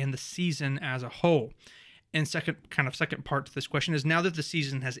episode and the season as a whole? And second part to this question is, now that the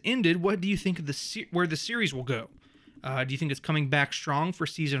season has ended, what do you think of where the series will go? Do you think it's coming back strong for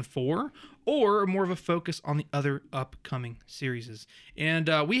Season 4, or more of a focus on the other upcoming series? And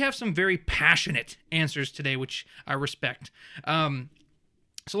we have some very passionate answers today, which I respect.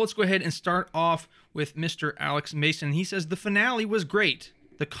 So let's go ahead and start off with Mr. Alex Mason. He says, the finale was great.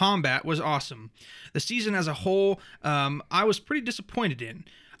 The combat was awesome. The season as a whole, I was pretty disappointed in.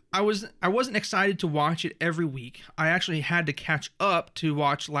 I wasn't excited to watch it every week. I actually had to catch up to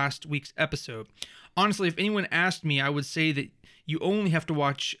watch last week's episode. Honestly, if anyone asked me, I would say that you only have to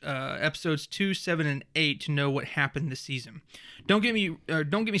watch episodes 2, 7, and 8 to know what happened this season. Don't get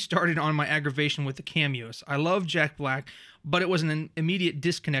me started on my aggravation with the cameos. I love Jack Black, but it was an immediate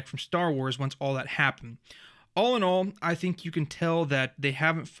disconnect from Star Wars once all that happened. All in all, I think you can tell that they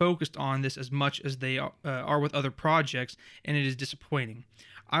haven't focused on this as much as they are with other projects, and it is disappointing.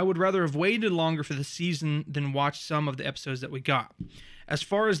 I would rather have waited longer for the season than watch some of the episodes that we got. As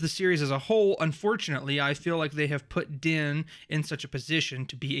far as the series as a whole, unfortunately, I feel like they have put Din in such a position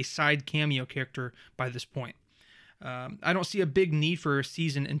to be a side cameo character by this point. I don't see a big need for a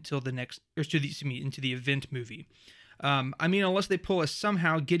season until into the event movie. Unless they pull a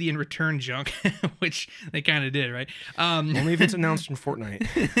somehow Gideon return junk, which they kind of did, right? Only if it's announced in Fortnite.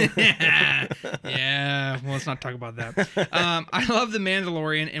 Yeah, well, let's not talk about that. I love The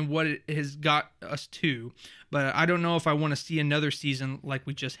Mandalorian and what it has got us to, but I don't know if I want to see another season like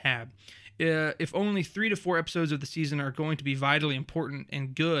we just had. If only 3 to 4 episodes of the season are going to be vitally important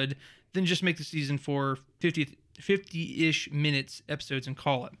and good, then just make the season for 50-ish minutes episodes and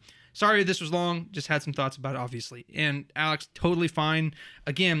call it. Sorry this was long, just had some thoughts about it, obviously. And Alex, totally fine.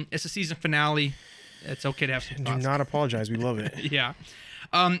 Again, it's a season finale. It's okay to have some thoughts. Do not apologize. We love it. Yeah.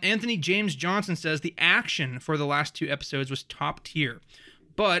 Anthony James Johnson says, the action for the last 2 episodes was top tier,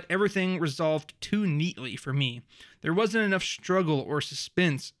 but everything resolved too neatly for me. There wasn't enough struggle or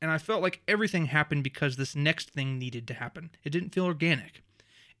suspense, and I felt like everything happened because this next thing needed to happen. It didn't feel organic.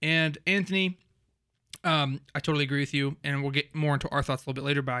 And Anthony, I totally agree with you, and we'll get more into our thoughts a little bit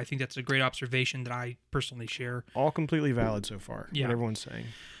later, but I think that's a great observation that I personally share. All completely valid so far, yeah. What everyone's saying.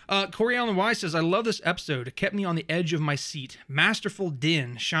 Corey Allen Wise says, I love this episode. It kept me on the edge of my seat. Masterful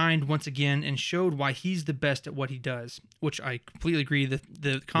Din shined once again and showed why he's the best at what he does, which I completely agree.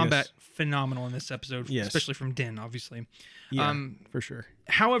 The combat, phenomenal in this episode, especially from Din, obviously. Yeah, for sure.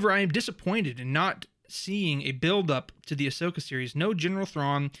 However, I am disappointed in not seeing a build-up to the Ahsoka series. No General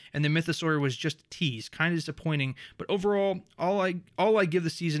Thrawn, and the Mythosaur was just a tease. Kind of disappointing, but overall, all I give the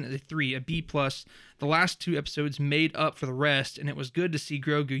season is a 3, a B+. The last 2 episodes made up for the rest, and it was good to see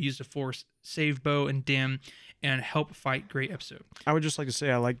Grogu use the Force, save Bo and Dim, and help fight. Great episode. I would just like to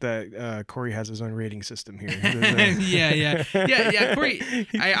say I like that Corey has his own rating system here. Yeah. Corey,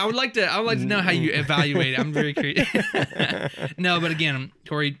 I would like to know how you evaluate it. I'm very curious. No, but again,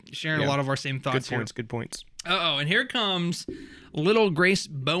 Corey sharing a lot of our same thoughts here. Good points. And here comes little Grace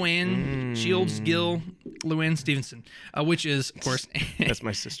Boann Shields Gill Luann Stevenson, which is, of course, that's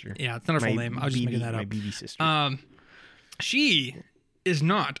my sister. Yeah, it's not her full name. I was just making that up. My BB sister. She is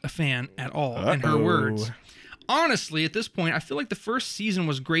not a fan at all, in her words. Honestly, at this point, I feel like the first season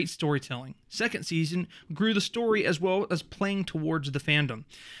was great storytelling. Second season grew the story as well as playing towards the fandom.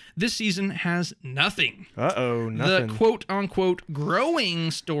 This season has nothing. Nothing. The quote-unquote growing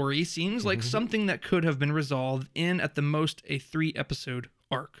story seems like something that could have been resolved in, at the most, a 3-episode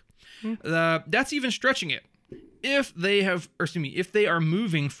arc. That's even stretching it. If they are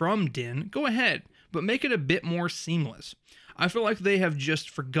moving from Din, go ahead, but make it a bit more seamless. I feel like they have just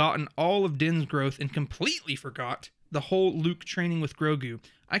forgotten all of Din's growth and completely forgot the whole Luke training with Grogu.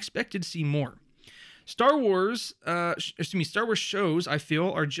 I expected to see more. Star Wars shows, I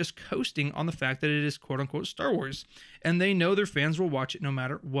feel, are just coasting on the fact that it is quote-unquote Star Wars, and they know their fans will watch it no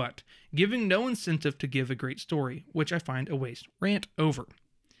matter what, giving no incentive to give a great story, which I find a waste. Rant over.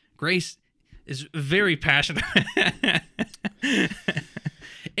 Grace is very passionate.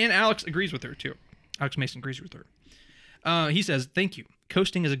 And Alex agrees with her, too. Alex Mason agrees with her. He says, thank you.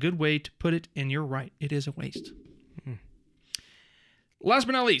 Coasting is a good way to put it, and you're right. It is a waste. Last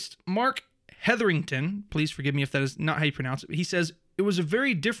but not least, Mark Hetherington, please forgive me if that is not how you pronounce it, but he says, It was a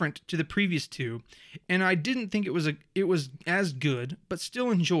very different to the previous two, and I didn't think it was as good, but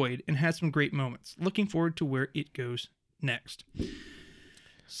still enjoyed and had some great moments. Looking forward to where it goes next.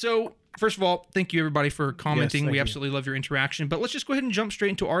 So, first of all, thank you everybody for commenting. Yes, we thank absolutely love your interaction. But let's just go ahead and jump straight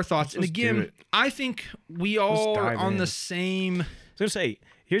into our thoughts. And Let's do again, it. I think we all are dive on in. the same I was gonna say,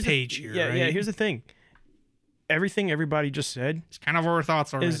 here's page the, here. Yeah, right? yeah. Here's the thing. Everything everybody just said It's kind of our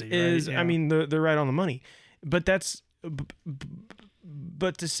thoughts already. is right? I mean, they're right on the money. But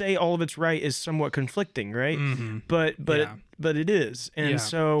but to say all of it's right is somewhat conflicting, right? Mm-hmm. But Yeah. it is, and Yeah.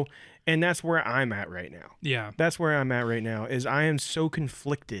 so. And that's where I'm at right now. Yeah, That's where I'm at right now. Is I am so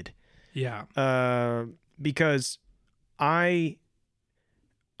conflicted. yeah, Because I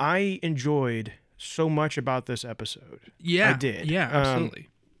enjoyed so much about this episode. yeah. I did. Yeah, absolutely.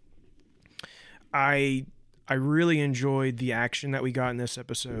 I really enjoyed the action that we got in this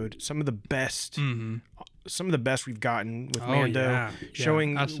episode. Some of the best we've gotten with Mando, yeah.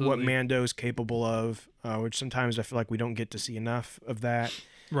 showing what absolutely. Mando's capable of, which sometimes I feel like we don't get to see enough of that.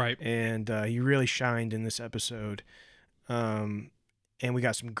 Right. And he really shined in this episode. And we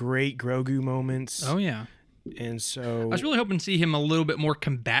got some great Grogu moments. Oh yeah. And so I was really hoping to see him a little bit more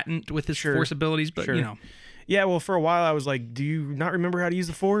combatant with his Sure. Force abilities, but Sure. you know, yeah, well, for a while I was like, do you not remember how to use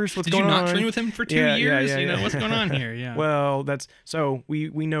the Force? What's did you going not on? train with him for 2 Yeah, years? yeah, You know yeah. what's going on here? Yeah. Well, that's so we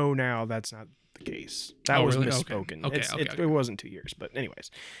know now that's not the case. That Oh, was really? misspoken. Okay, It's- okay, it okay. wasn't 2 years, but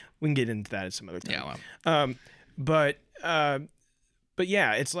anyways, we can get into that at some other time. Yeah. Well. But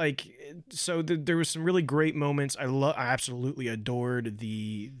yeah, it's like so there was some really great moments. I absolutely adored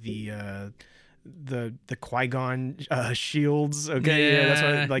the Qui-Gon shields. Okay, yeah, that's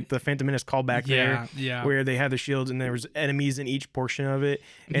what, like the Phantom Menace callback there. Yeah. Where they had the shields and there was enemies in each portion of it,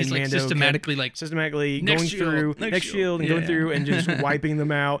 And he's like Mando systematically kept like systematically next going shield, through next next shield. shield and going Yeah. through and just wiping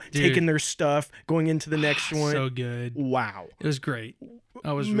them out, Dude. taking their stuff, going into the next one. so good. Wow. It was great.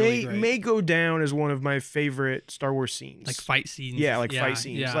 That was really great. May go down as one of my favorite Star Wars scenes. Like fight scenes. Yeah, like fight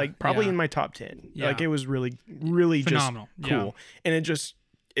scenes. Yeah, like probably yeah. in my top 10. Yeah. Like it was really Phenomenal. just cool. And it just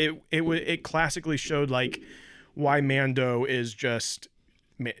it classically showed like why Mando is just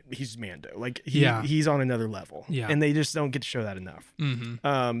he's Mando. Like he's on another level. Yeah. And they just don't get to show that enough.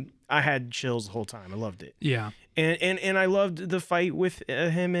 Mm-hmm. I had chills the whole time. I loved it. Yeah. And I loved the fight with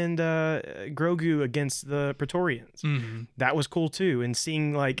him and Grogu against the Praetorians. Mm-hmm. That was cool too. And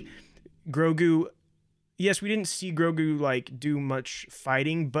seeing like Grogu, yes, we didn't see Grogu like do much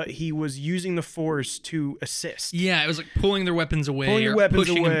fighting, but he was using the Force to assist. Yeah, it was like pulling their weapons away, Pulling or your weapons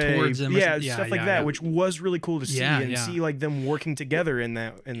pushing away, them towards them. Or yeah, something. stuff like that, which was really cool to see Yeah, and yeah. see like them working together in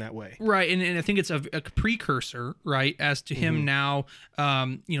that way. Right, and I think it's a precursor, right, as to him now,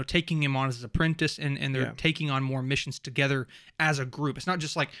 taking him on as his apprentice, and they're taking on more missions together as a group. It's not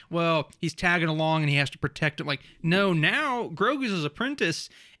just like, well, he's tagging along and he has to protect him. Like, no, now Grogu's his apprentice,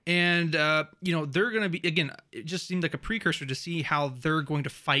 and they're going to be, again, it just seemed like a precursor to see how they're going to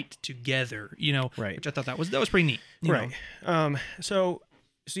fight together. Right. Which I thought that was pretty neat. you Right. know. So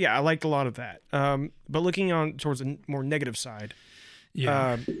yeah, I liked a lot of that. But looking on towards a more negative side,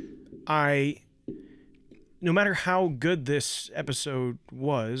 Yeah. no matter how good this episode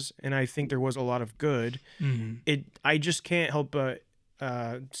was, and I think there was a lot of good, I just can't help but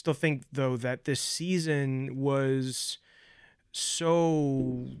still think though that this season was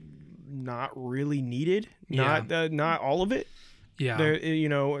so not really needed. Not all of it. Yeah.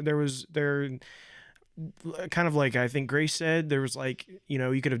 There was kind of like I think Grace said, there was like,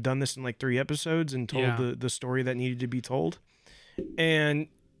 you could have done this in like 3 episodes and told the story that needed to be told. And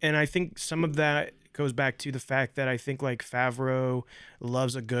I think some of that goes back to the fact that I think like Favreau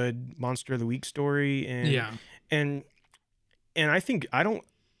loves a good Monster of the Week story, and I think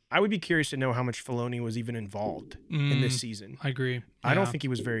I would be curious to know how much Filoni was even involved in this season. I agree. I don't think he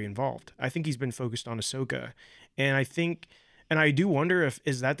was very involved. I think he's been focused on Ahsoka, and I do wonder if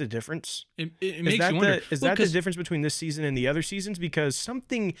that the difference. It makes you wonder. Is that the difference between this season and the other seasons? Because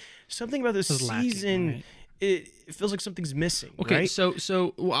something about this was lacking, season, right? it feels like something's missing. Okay, right? so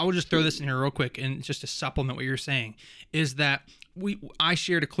I will just throw this in here real quick, and just to supplement what you're saying, is that I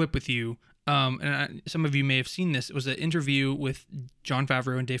shared a clip with you, some of you may have seen this. It was an interview with Jon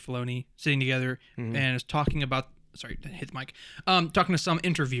Favreau and Dave Filoni sitting together, and was talking about. Sorry, hit the mic. Talking to some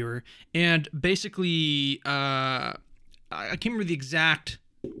interviewer, and basically, I can't remember the exact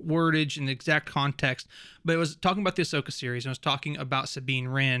wordage and the exact context, but it was talking about the Ahsoka series, and it was talking about Sabine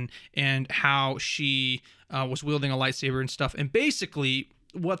Wren and how she was wielding a lightsaber and stuff. And basically,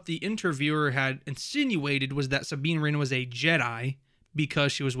 what the interviewer had insinuated was that Sabine Wren was a Jedi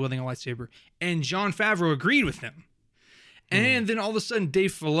because she was wielding a lightsaber, and Jon Favreau agreed with him. And then all of a sudden,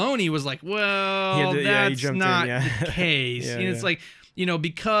 Dave Filoni was like, well, he that's jumped in, not yeah. the case. Yeah, and it's yeah. like,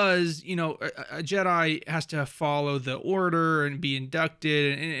 because, a Jedi has to follow the order and be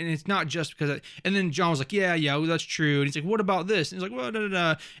inducted. And it's not just because. And then John was like, yeah, well, that's true. And he's like, what about this? And he's like, well, da, da,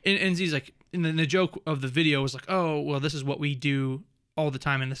 da. And he's like, and then the joke of the video was like, oh, well, this is what we do all the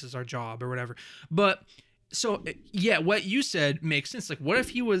time and this is our job or whatever. But so, yeah, what you said makes sense. Like, what if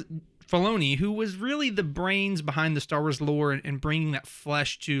he was Filoni, who was really the brains behind the Star Wars lore and bringing that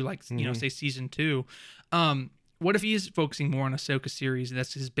flesh to, like, say season 2. What if he is focusing more on Ahsoka series and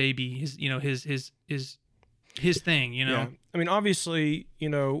that's his baby, his thing, Yeah. I mean, obviously,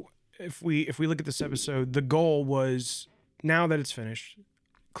 if we look at this episode, the goal was, now that it's finished,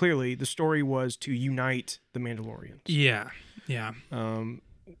 clearly the story was to unite the Mandalorians. Yeah.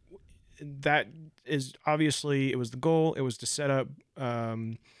 That is obviously, it was the goal. It was to set up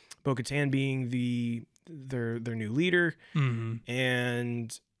Bo-Katan being their new leader,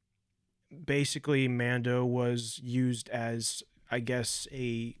 and basically Mando was used as, I guess,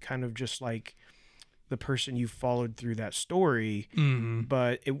 a kind of just like the person you followed through that story.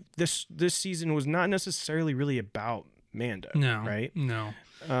 But this season was not necessarily really about Mando. No, right? No.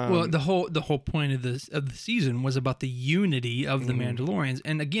 Well, the whole point of the season was about the unity of the Mandalorians,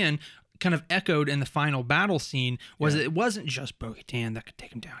 and again, kind of echoed in the final battle scene was it wasn't just Bo-Katan that could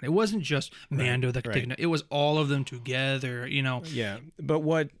take him down. It wasn't just Mando that could take him down. It was all of them together. Yeah, but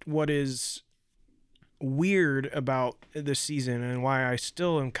what is weird about this season and why I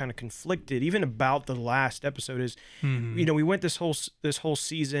still am kind of conflicted even about the last episode is we went this whole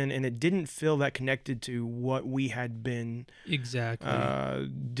season and it didn't feel that connected to what we had been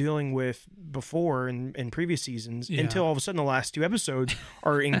dealing with before in previous seasons until all of a sudden the last 2 episodes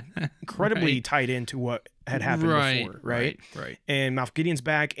are incredibly tied into what had happened before, right? And Moff Gideon's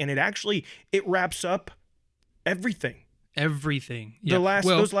back and it wraps up everything.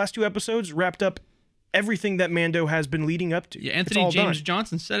 Those last 2 episodes wrapped up everything that Mando has been leading up to. Yeah, Anthony James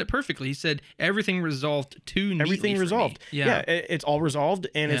Johnson said it perfectly. He said everything resolved too neatly. Everything resolved. Yeah, it's all resolved,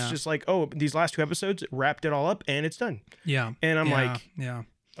 and it's just like, oh, these last 2 episodes wrapped it all up, and it's done. Yeah, and I'm like,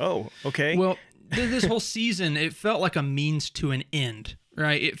 oh, okay. Well, this whole season, it felt like a means to an end,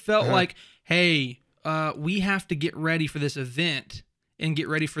 right? It felt like, hey, we have to get ready for this event and get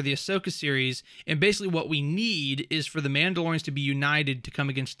ready for the Ahsoka series. And basically what we need is for the Mandalorians to be united to come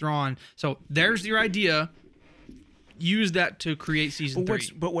against Thrawn. So there's your idea. Use that to create season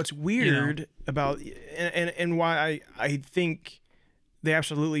 3. But what's weird about, and why I think they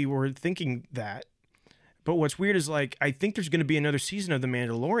absolutely were thinking that, but what's weird is, like, I think there's going to be another season of The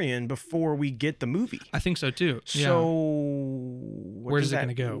Mandalorian before we get the movie. I think so too. So where's it going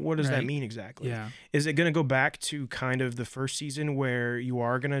to go? What does that mean exactly? Yeah. Is it going to go back to kind of the first season where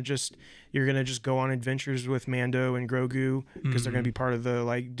you're going to just go on adventures with Mando and Grogu because they're going to be part of the,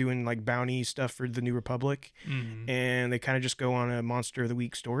 like, doing like bounty stuff for the New Republic, and they kind of just go on a Monster of the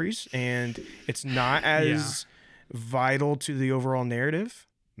Week stories, and it's not as vital to the overall narrative?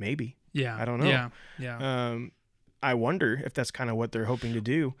 Maybe. Yeah. I don't know. Yeah. I wonder if that's kind of what they're hoping to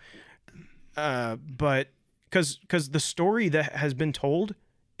do. But because the story that has been told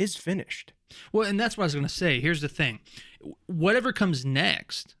is finished. Well, and that's what I was going to say. Here's the thing. Whatever comes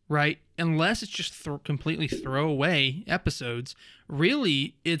next, right, unless it's just completely throwaway episodes,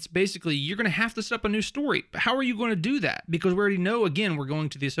 really, it's basically you're going to have to set up a new story. But how are you going to do that? Because we already know, again, we're going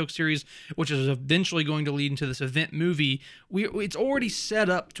to the Ahsoka series, which is eventually going to lead into this event movie. It's already set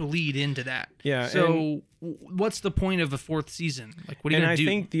up to lead into that. Yeah. So what's the point of a 4th season? Like, what are you going to do? And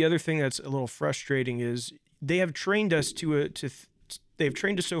I think the other thing that's a little frustrating is they have trained us they've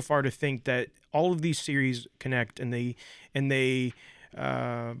trained us so far to think that all of these series connect and they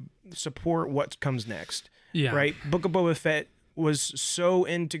support what comes next. Yeah. Right. Book of Boba Fett was so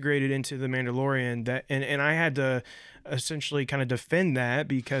integrated into the Mandalorian that, and I had to essentially kind of defend that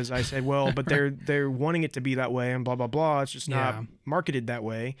because I said, well, but they're wanting it to be that way and blah blah blah. It's just not marketed that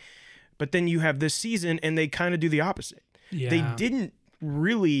way. But then you have this season and they kind of do the opposite. Yeah. They didn't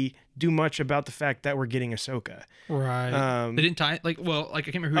really do much about the fact that we're getting Ahsoka. Right. They didn't tie I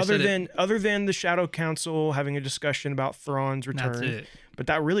can't remember who said it. Other than the Shadow Council having a discussion about Thrawn's return. That's it. But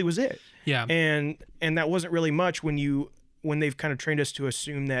that really was it. Yeah. And that wasn't really much when they've kind of trained us to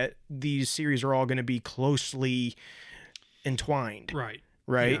assume that these series are all going to be closely entwined. Right.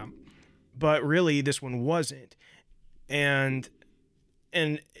 Right. Yeah. But really this one wasn't. And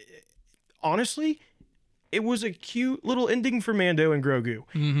honestly, it was a cute little ending for Mando and Grogu.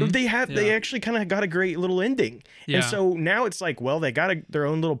 Mm-hmm. They actually kind of got a great little ending. Yeah. And so now it's like, well, they got their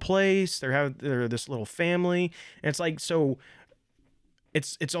own little place. They're this little family. And it's like, so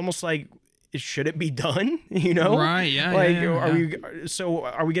it's almost like should it be done? You know, Right? Yeah. like, yeah, are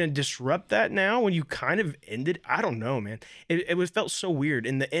yeah. are we going to disrupt that now when you kind of ended? I don't know, man. It was felt so weird.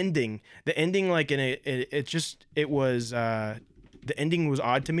 And the ending, like the ending was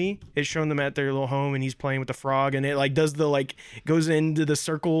odd to me. It's showing them at their little home and he's playing with the frog and it like does the like goes into the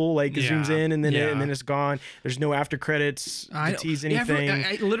circle, like zooms in and then it's gone. There's no after credits to tease anything.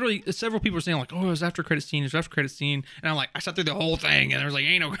 I literally, several people were saying like, oh, it was after credit scene. It was after credit scene. And I'm like, I sat through the whole thing and there was like,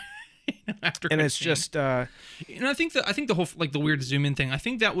 ain't no after credit And it's scene. just, And I think the whole like the weird zoom in thing, I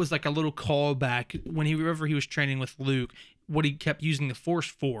think that was like a little callback when whenever he was training with Luke, what he kept using the Force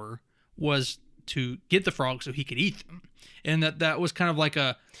for was to get the frog so he could eat them. And that was kind of like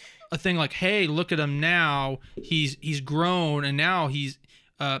a thing like, hey, look at him now. He's grown and now he's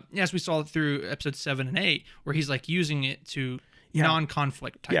as we saw through episodes 7 and 8, where he's like using it to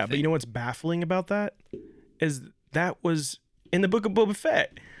non-conflict type thing. but you know what's baffling about that is that was in the Book of Boba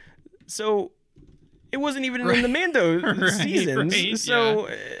Fett. So it wasn't even in the Mando seasons. Right, so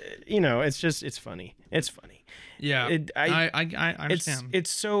it's funny. It's funny. Yeah, I understand.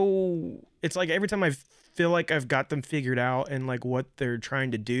 It's like every time I feel like I've got them figured out and like what they're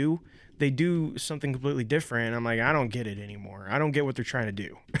trying to do, they do something completely different. I'm like, I don't get it anymore. I don't get what they're trying to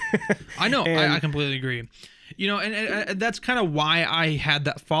do. I know. I completely agree. And that's kind of why I had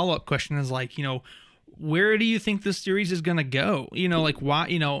that follow-up question is like, where do you think this series is going to go? Like why,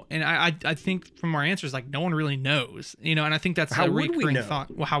 and I think from our answers, like no one really knows, and I think that's a recurring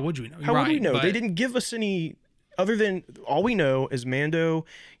thought. Well, how would you know? How would we know? They didn't give us any other than all we know is Mando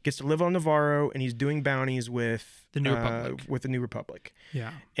gets to live on Navarro and he's doing bounties with the New Republic. With the New Republic.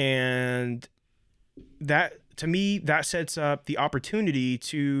 Yeah. And that, to me, that sets up the opportunity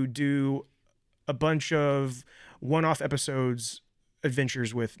to do a bunch of one-off episodes,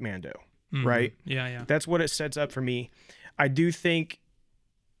 adventures with Mando, right? Yeah. That's what it sets up for me. I do think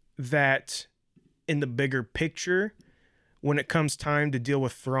that in the bigger picture, when it comes time to deal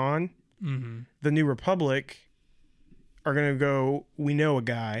with Thrawn, the New Republic are going to go, we know a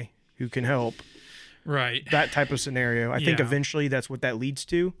guy who can help. Right. That type of scenario. I think eventually that's what that leads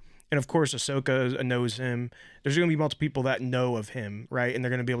to. And of course, Ahsoka knows him. There's going to be multiple people that know of him, right? And they're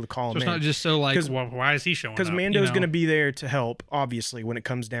going to be able to call him in. So it's not just so like, well, why is he showing up? Because Mando's going to be there to help, obviously, when it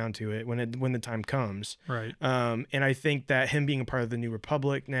comes down to it, when the time comes. Right. And I think that him being a part of the New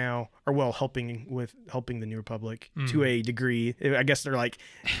Republic now, or well, helping the New Republic to a degree. I guess they're like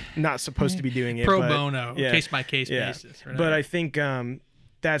not supposed to be doing it. Pro bono, case by case basis. Right? But I think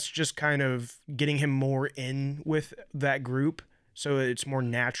that's just kind of getting him more in with that group, so it's more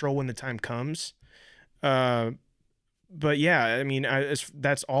natural when the time comes. But yeah, I mean,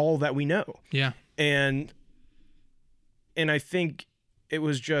 that's all that we know. Yeah. And I think it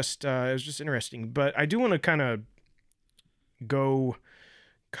was just interesting. But I do want to kind of go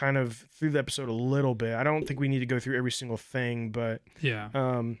kind of through the episode a little bit. I don't think we need to go through every single thing, but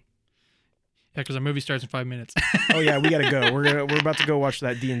yeah, because our movie starts in 5 minutes. Oh yeah, we gotta go. We're about to go watch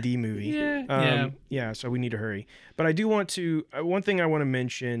that D&D movie. Yeah. So we need to hurry. But I do want to. One thing I want to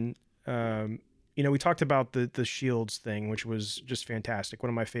mention. We talked about the shields thing, which was just fantastic. One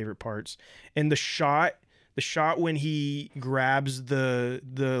of my favorite parts. And the shot when he grabs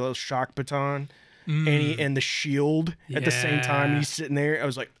the shock baton. And the shield at the same time, and he's sitting there. I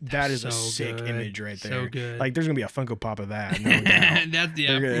was like, that is so a sick image right there. So good. Like, there's gonna be a Funko Pop of that. No doubt.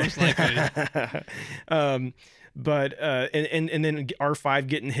 Most likely. But and then R5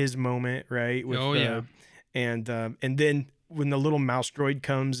 getting his moment right. With, and then when the little mouse droid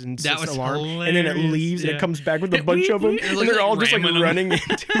comes and sets the alarm, and then it leaves and it comes back with a bunch of them, and they're all just like running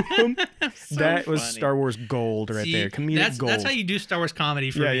into him. That was Star Wars gold right there. Comedic gold. That's how you do Star Wars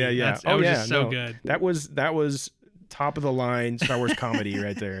comedy for me. Yeah. That was just so good. That was top of the line Star Wars comedy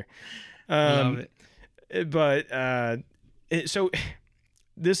right there. Love it. But so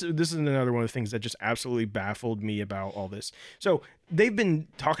this is another one of the things that just absolutely baffled me about all this. So they've been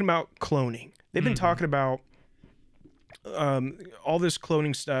talking about cloning. They've been talking about all this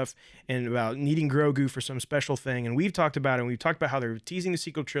cloning stuff and about needing Grogu for some special thing, and we've talked about it, and we've talked about how they were teasing the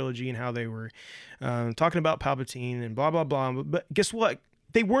sequel trilogy and how they were talking about Palpatine and blah blah blah. But guess what?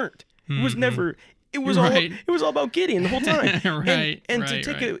 They weren't. It was never. It was all about Gideon the whole time. And to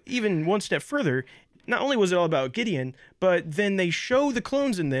take it even one step further, not only was it all about Gideon, but then they show the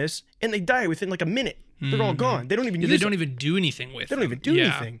clones in this, and they die within like a minute. They're all gone. They don't even. They don't even do anything with. They don't even do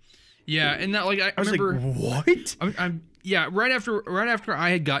anything. Yeah, and that I was remember, like, what? Yeah, right after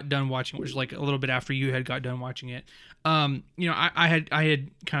I had got done watching, which was like a little bit after you had got done watching it. I had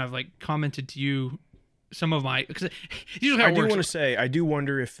kind of like commented to you some of my, because usually how it works. I do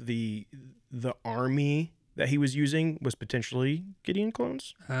wonder if the army that he was using was potentially Gideon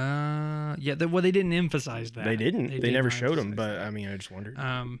clones. Yeah. They didn't emphasize that. They didn't. They did never not showed them. emphasize But that. I mean, I just wondered.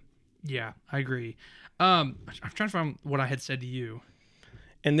 Yeah, I agree. I'm trying to find what I had said to you.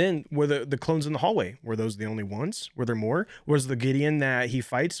 And then were the clones in the hallway? Were those the only ones? Were there more? Was the Gideon that he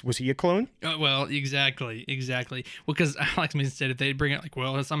fights, was he a clone? Well, exactly. Well, because Alex Mason said if they bring it like,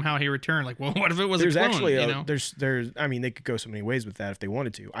 well, somehow he returned. Like, well, what if it was There's a clone? actually you know? there's I mean, they could go so many ways with that if they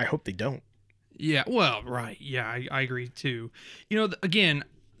wanted to. I hope they don't. Yeah. Well, right. Yeah, I agree too. You know, again,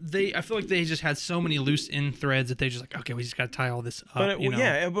 I feel like they just had so many loose end threads that they just like, okay, we just got to tie all this up. But you know?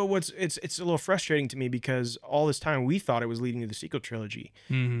 yeah, but it's a little frustrating to me because all this time we thought it was leading to the sequel trilogy,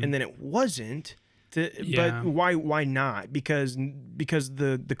 and then it wasn't. Yeah. But why not? Because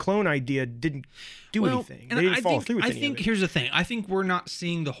the clone idea didn't do anything. And They didn't follow think, through with I any think of it. here's the thing. I think we're not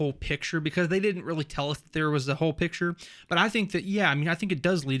seeing the whole picture because they didn't really tell us that there was the whole picture. But I think that I think it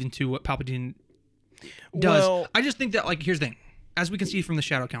does lead into what Palpatine does. Well, I just think that here's the thing. As we can see from the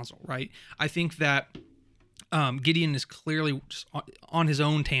Shadow Council, right? I think that Gideon is clearly just on his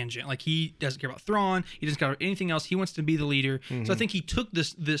own tangent. Like, he doesn't care about Thrawn. He doesn't care about anything else. He wants to be the leader. So I think he took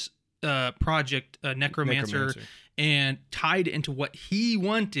this project, Necromancer, and tied it into what he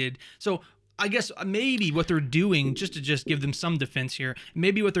wanted. So I guess maybe what they're doing, just to give them some defense here,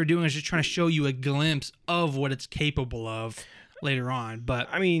 maybe what they're doing is just trying to show you a glimpse of what it's capable of later on. But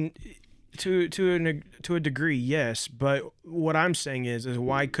I mean, to a degree, yes. But what I'm saying is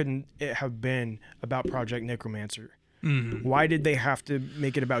why couldn't it have been about Project Necromancer? Why did they have to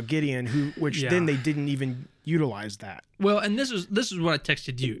make it about Gideon, which then they didn't even utilize that? Well, and this is what I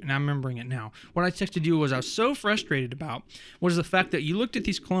texted you, and I'm remembering it now. What I texted you was I was so frustrated about was the fact that you looked at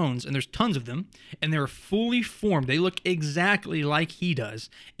these clones, and there's tons of them, and they're fully formed. They look exactly like he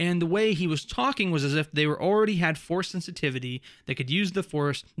does. And the way he was talking was as if they already had Force sensitivity. They could use the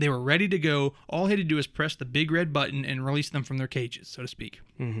Force. They were ready to go. All he had to do is press the big red button and release them from their cages, so to speak.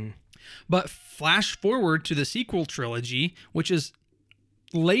 But flash forward to the sequel trilogy, which is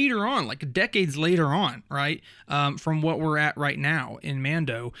later on, like decades later on, right? From what we're at right now in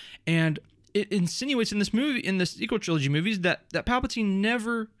Mando. And it insinuates in this movie, in the sequel trilogy movies, that Palpatine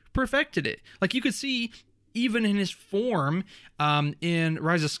never perfected it. Like, you could see even in his form in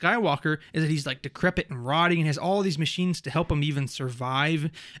Rise of Skywalker is that he's like decrepit and rotting and has all these machines to help him even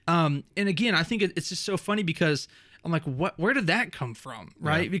survive. And again, I think it's just so funny because I'm like, where did that come from?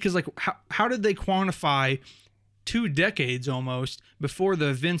 Right? Yeah. Because like, how did they quantify 2 decades almost before the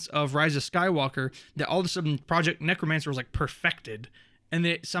events of Rise of Skywalker that all of a sudden Project Necromancer was like perfected, and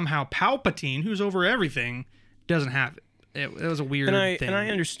that somehow Palpatine, who's over everything, doesn't have it. It was a weird thing. And I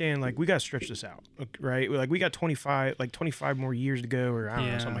understand, like, we got to stretch this out, right? Like, we got 25 more years to go, or I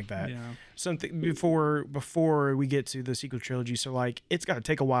don't know, something like that. Yeah. Something before we get to the sequel trilogy. So, like, it's got to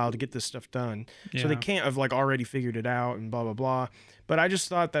take a while to get this stuff done. Yeah. So they can't have, like, already figured it out and blah, blah, blah. But I just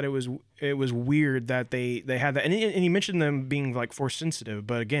thought that it was weird that they had that. And he mentioned them being, like, Force sensitive.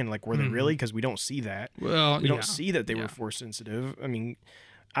 But again, like, were they really? Because we don't see that. Well, we don't see that they were Force sensitive. I mean,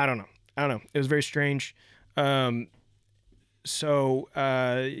 I don't know. It was very strange. So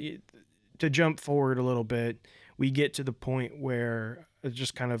to jump forward a little bit, we get to the point where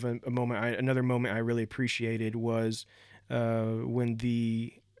just kind of another moment I really appreciated was when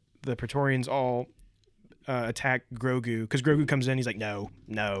the Praetorians all attack Grogu, because Grogu comes in, he's like, no.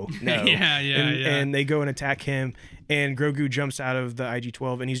 And they go and attack him, and Grogu jumps out of the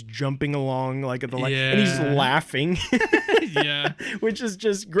IG-12 and he's jumping along like at the light, and he's laughing. Yeah. Which is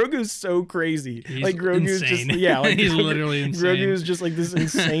just, Grogu's so crazy. He's like Grogu's insane. just like he's literally insane. Grogu's just like this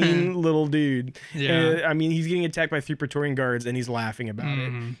insane little dude. Yeah. I mean, he's getting attacked by 3 Praetorian guards and he's laughing about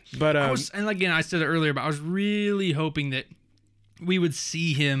it. But and again, I said it earlier, but I was really hoping that we would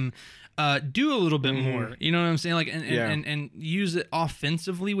see him do a little bit more, you know what I'm saying? Like, and use it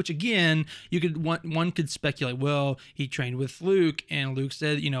offensively, which again, one could speculate, well, he trained with Luke, and Luke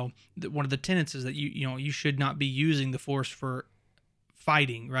said, you know, that one of the tenets is that you should not be using the Force for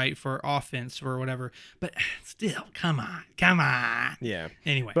fighting, right? For offense or whatever. But still, come on. Yeah.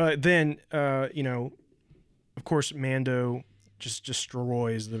 Anyway. But then, of course, Mando just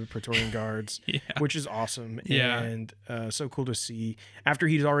destroys the Praetorian guards, which is awesome. Yeah. And so cool to see after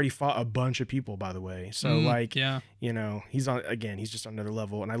he's already fought a bunch of people, by the way. So he's just on another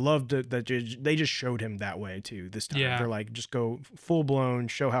level. And I loved that they just showed him that way too this time. Yeah. They're like, just go full blown,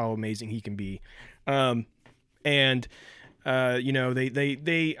 show how amazing he can be. I'm going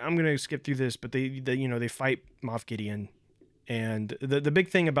to skip through this, but they fight Moff Gideon. And the big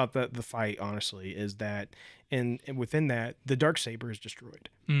thing about the fight, honestly, is that and within that, the Darksaber is destroyed.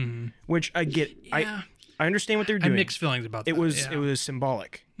 Which I get. I understand what they're doing. I have mixed feelings about that. It was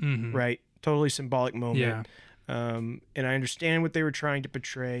symbolic, right? totally symbolic moment. Yeah. And I understand what they were trying to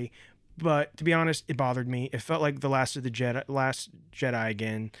portray, but to be honest, it bothered me. It felt like the Last Jedi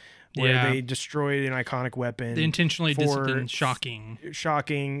again, where they destroyed an iconic weapon. They intentionally did something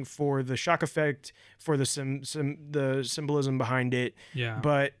shocking for the shock effect, for the the symbolism behind it. Yeah.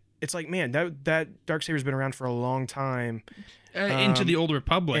 But it's like, man, that Darksaber's been around for a long time. Into the Old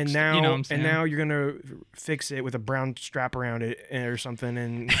Republic, and now, you know what I'm saying? and now you're gonna fix it with a brown strap around it or something,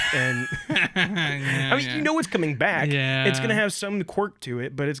 and I mean, you know it's coming back. Yeah. It's gonna have some quirk to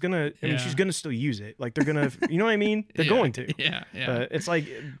it, but it's gonna. I mean, she's gonna still use it. Like they're gonna, you know what I mean? They're going to. Yeah. But it's like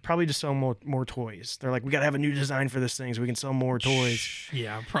probably just sell more toys. They're like, we gotta have a new design for this thing so we can sell more toys.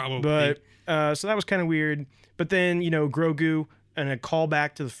 Yeah, probably. But so that was kind of weird. But then Grogu, and a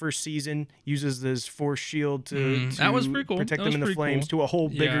callback to the first season, uses this force shield to that was pretty cool. Protect them in the flames to a whole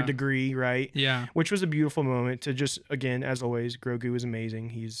bigger Yeah. degree, right? Yeah. Which was a beautiful moment to just, again, as always, Grogu is amazing.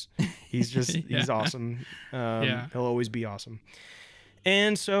 He's just he's awesome. He'll always be awesome.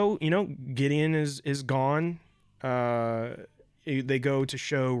 And so, Gideon is gone. They go to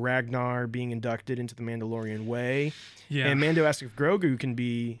show Ragnar being inducted into the Mandalorian way. Yeah. And Mando asks if Grogu can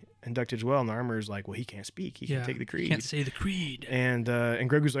be inducted as well, and the armor is like, well, he can't speak. He can't take the creed. He can't say the creed. And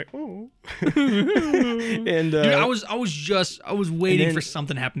Grogu's like, oh. And dude, I was waiting for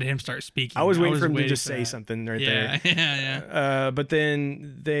something to happen to him start speaking. I was waiting for him to just say something right there. Yeah. But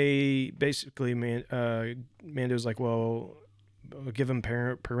then they basically, Mando's like, well, give him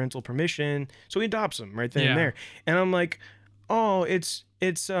parental permission, so he adopts him right then and there. And I'm like, oh, it's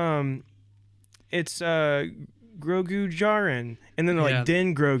Grogu Jaren. And then they're like,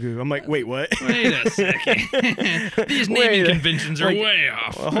 Din Grogu. I'm like, wait, what? Wait a second. These naming conventions are way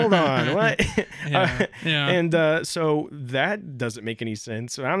off. Well, hold on, what? Yeah. And so that doesn't make any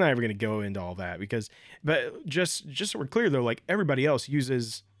sense. So I'm not ever going to go into all that but just so we're clear though, like everybody else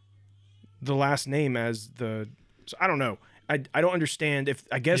uses the last name as so I don't know. I don't understand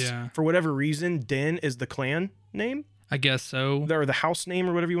I guess for whatever reason, Din is the clan name. I guess so. Or the house name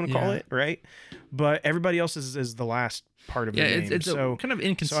or whatever you want to call it, right? But everybody else is the last part of the name. It's so kind of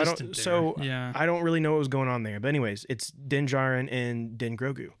inconsistent. I don't really know what was going on there. But anyways, it's Din Djarin and Din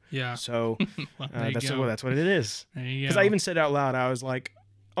Grogu. Yeah. So that's what it is. There you go. Because I even said out loud, I was like,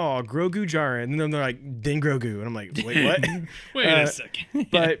 oh, Grogu Djarin. And then they're like, Din Grogu. And I'm like, wait, what? Wait a second.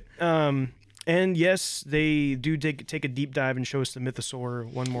 But and yes, they do take a deep dive and show us the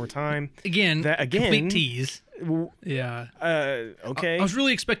Mythosaur one more time. Again, complete tease. Yeah. Okay. I was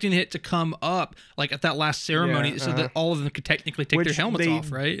really expecting it to come up like at that last ceremony, so that all of them could technically take their helmets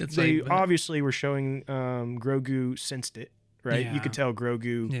off, right? They obviously were showing Grogu sensed it, right? Yeah. You could tell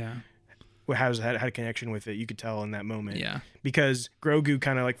Grogu had a connection with it. You could tell in that moment. Yeah. Because Grogu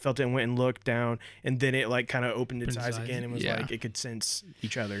kind of like felt it and went and looked down, and then it like kind of opened its eyes again and was like it could sense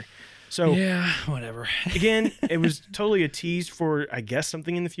each other. So yeah, whatever. Again, it was totally a tease for, I guess,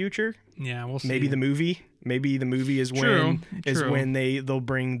 something in the future. Yeah, we'll see. Maybe the movie is when they'll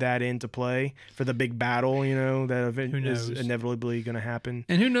bring that into play for the big battle. That is inevitably going to happen.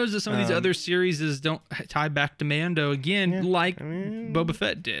 And who knows that some of these other series don't tie back to Mando again, Boba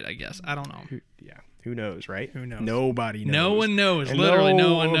Fett did. I guess I don't know. Who knows, right? Who knows? Nobody knows. No one knows. And literally,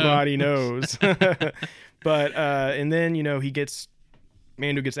 no one knows. Nobody knows. But and then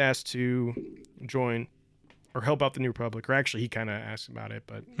Mando gets asked to join or help out the New Republic, or actually he kind of asks about it,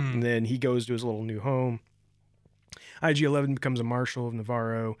 but and then he goes to his little new home. IG-11 becomes a marshal of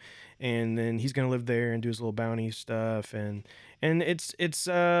Navarro, and then he's going to live there and do his little bounty stuff, and it's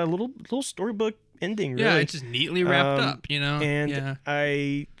a little storybook ending, really. Yeah, it's just neatly wrapped up, And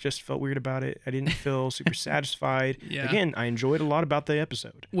I just felt weird about it. I didn't feel super satisfied. Again, I enjoyed a lot about the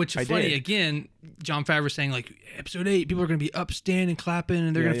episode. Which is funny. Again, Jon Favreau saying like episode 8, people are going to be up, standing, clapping,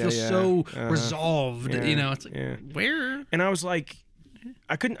 and they're going to feel so resolved. It's like where? And I was like,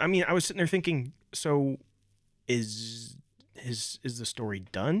 I was sitting there thinking, so is the story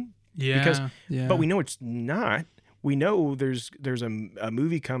done? But we know it's not. We know there's a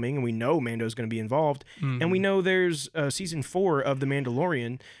movie coming, and we know Mando's going to be involved, and we know there's season 4 of The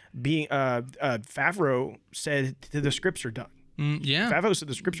Mandalorian being. Favreau said the scripts are done. Favreau said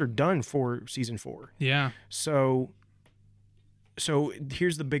the scripts are done for season 4. Yeah. So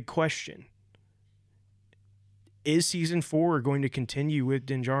here's the big question: is season 4 going to continue with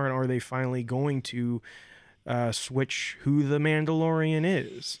Din Djarin, or are they finally going to switch who the Mandalorian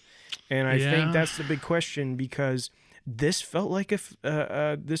is? And I think that's the big question, because this felt like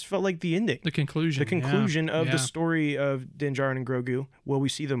the ending, the conclusion of the story of Din Djarin and Grogu. Will we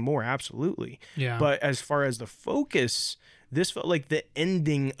see them more? Absolutely. Yeah. But as far as the focus, this felt like the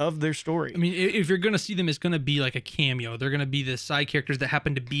ending of their story. I mean, if you're going to see them, it's going to be like a cameo. They're going to be the side characters that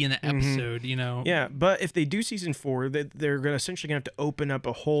happen to be in the episode, you know? Yeah, but if they do season 4, they're going to essentially going to have to open up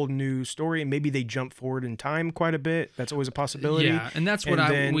a whole new story, and maybe they jump forward in time quite a bit. That's always a possibility. Yeah, and that's what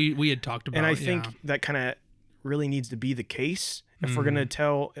we had talked about. And I think that kind of really needs to be the case. If we're going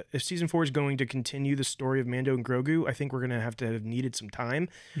to if season 4 is going to continue the story of Mando and Grogu, I think we're going to have needed some time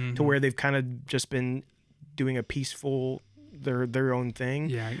to where they've kind of just been doing a peaceful, their own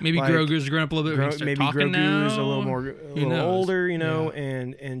thing. Yeah, maybe like, Grogu's grown up a little bit. Maybe Grogu's a little older, you know,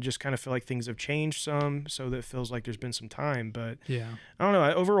 and just kind of feel like things have changed some, so that it feels like there's been some time. But yeah, I don't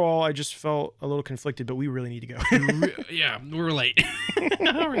know. Overall, I just felt a little conflicted, but we really need to go. Yeah, we're late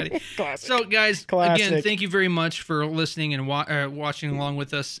already. Classic. So, guys, again, thank you very much for listening and watching along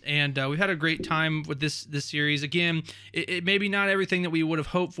with us. And we've had a great time with this series. Again, it maybe not everything that we would have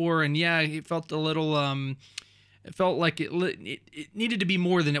hoped for, and yeah, it felt a little. It felt like it needed to be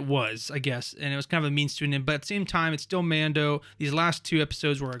more than it was, I guess, and it was kind of a means to an end. But at the same time, it's still Mando. These last 2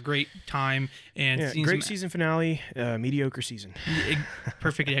 episodes were a great time, and great season finale, mediocre season.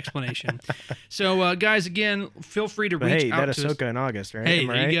 Perfect explanation. So, guys, again, feel free to reach out to us. That Ahsoka in August, right? Hey,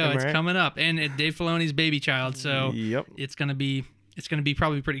 there you go. It's coming up, and Dave Filoni's baby child. So it's gonna be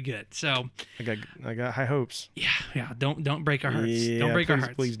probably pretty good. So I got high hopes. Yeah. Don't break our hearts. Yeah, don't break our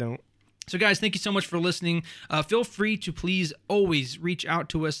hearts. Please don't. So, guys, thank you so much for listening. Feel free to please always reach out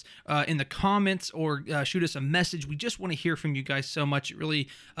to us in the comments or shoot us a message. We just want to hear from you guys so much. It really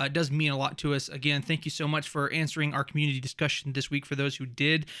does mean a lot to us. Again, thank you so much for answering our community discussion this week for those who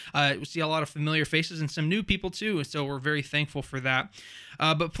did. We see a lot of familiar faces and some new people, too, so we're very thankful for that.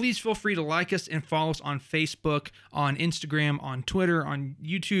 But please feel free to like us and follow us on Facebook, on Instagram, on Twitter, on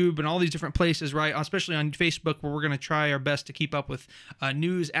YouTube, and all these different places, right? Especially on Facebook, where we're going to try our best to keep up with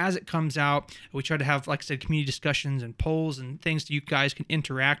news as it comes out. We try to have, like I said, community discussions and polls and things that you guys can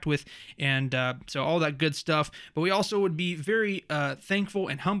interact with, and so all that good stuff. But we also would be very thankful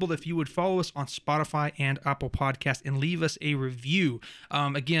and humbled if you would follow us on Spotify and Apple Podcasts and leave us a review.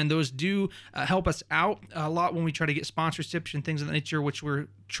 Again, those do help us out a lot when we try to get sponsorships and things of that nature, which we're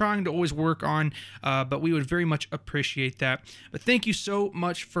trying to always work on, but we would very much appreciate that. But thank you so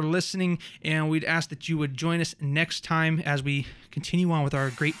much for listening, and we'd ask that you would join us next time as we continue on with our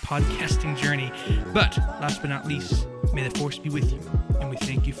great podcasting journey. But last but not least, may the Force be with you, and we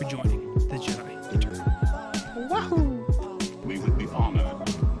thank you for joining the Jedi Return.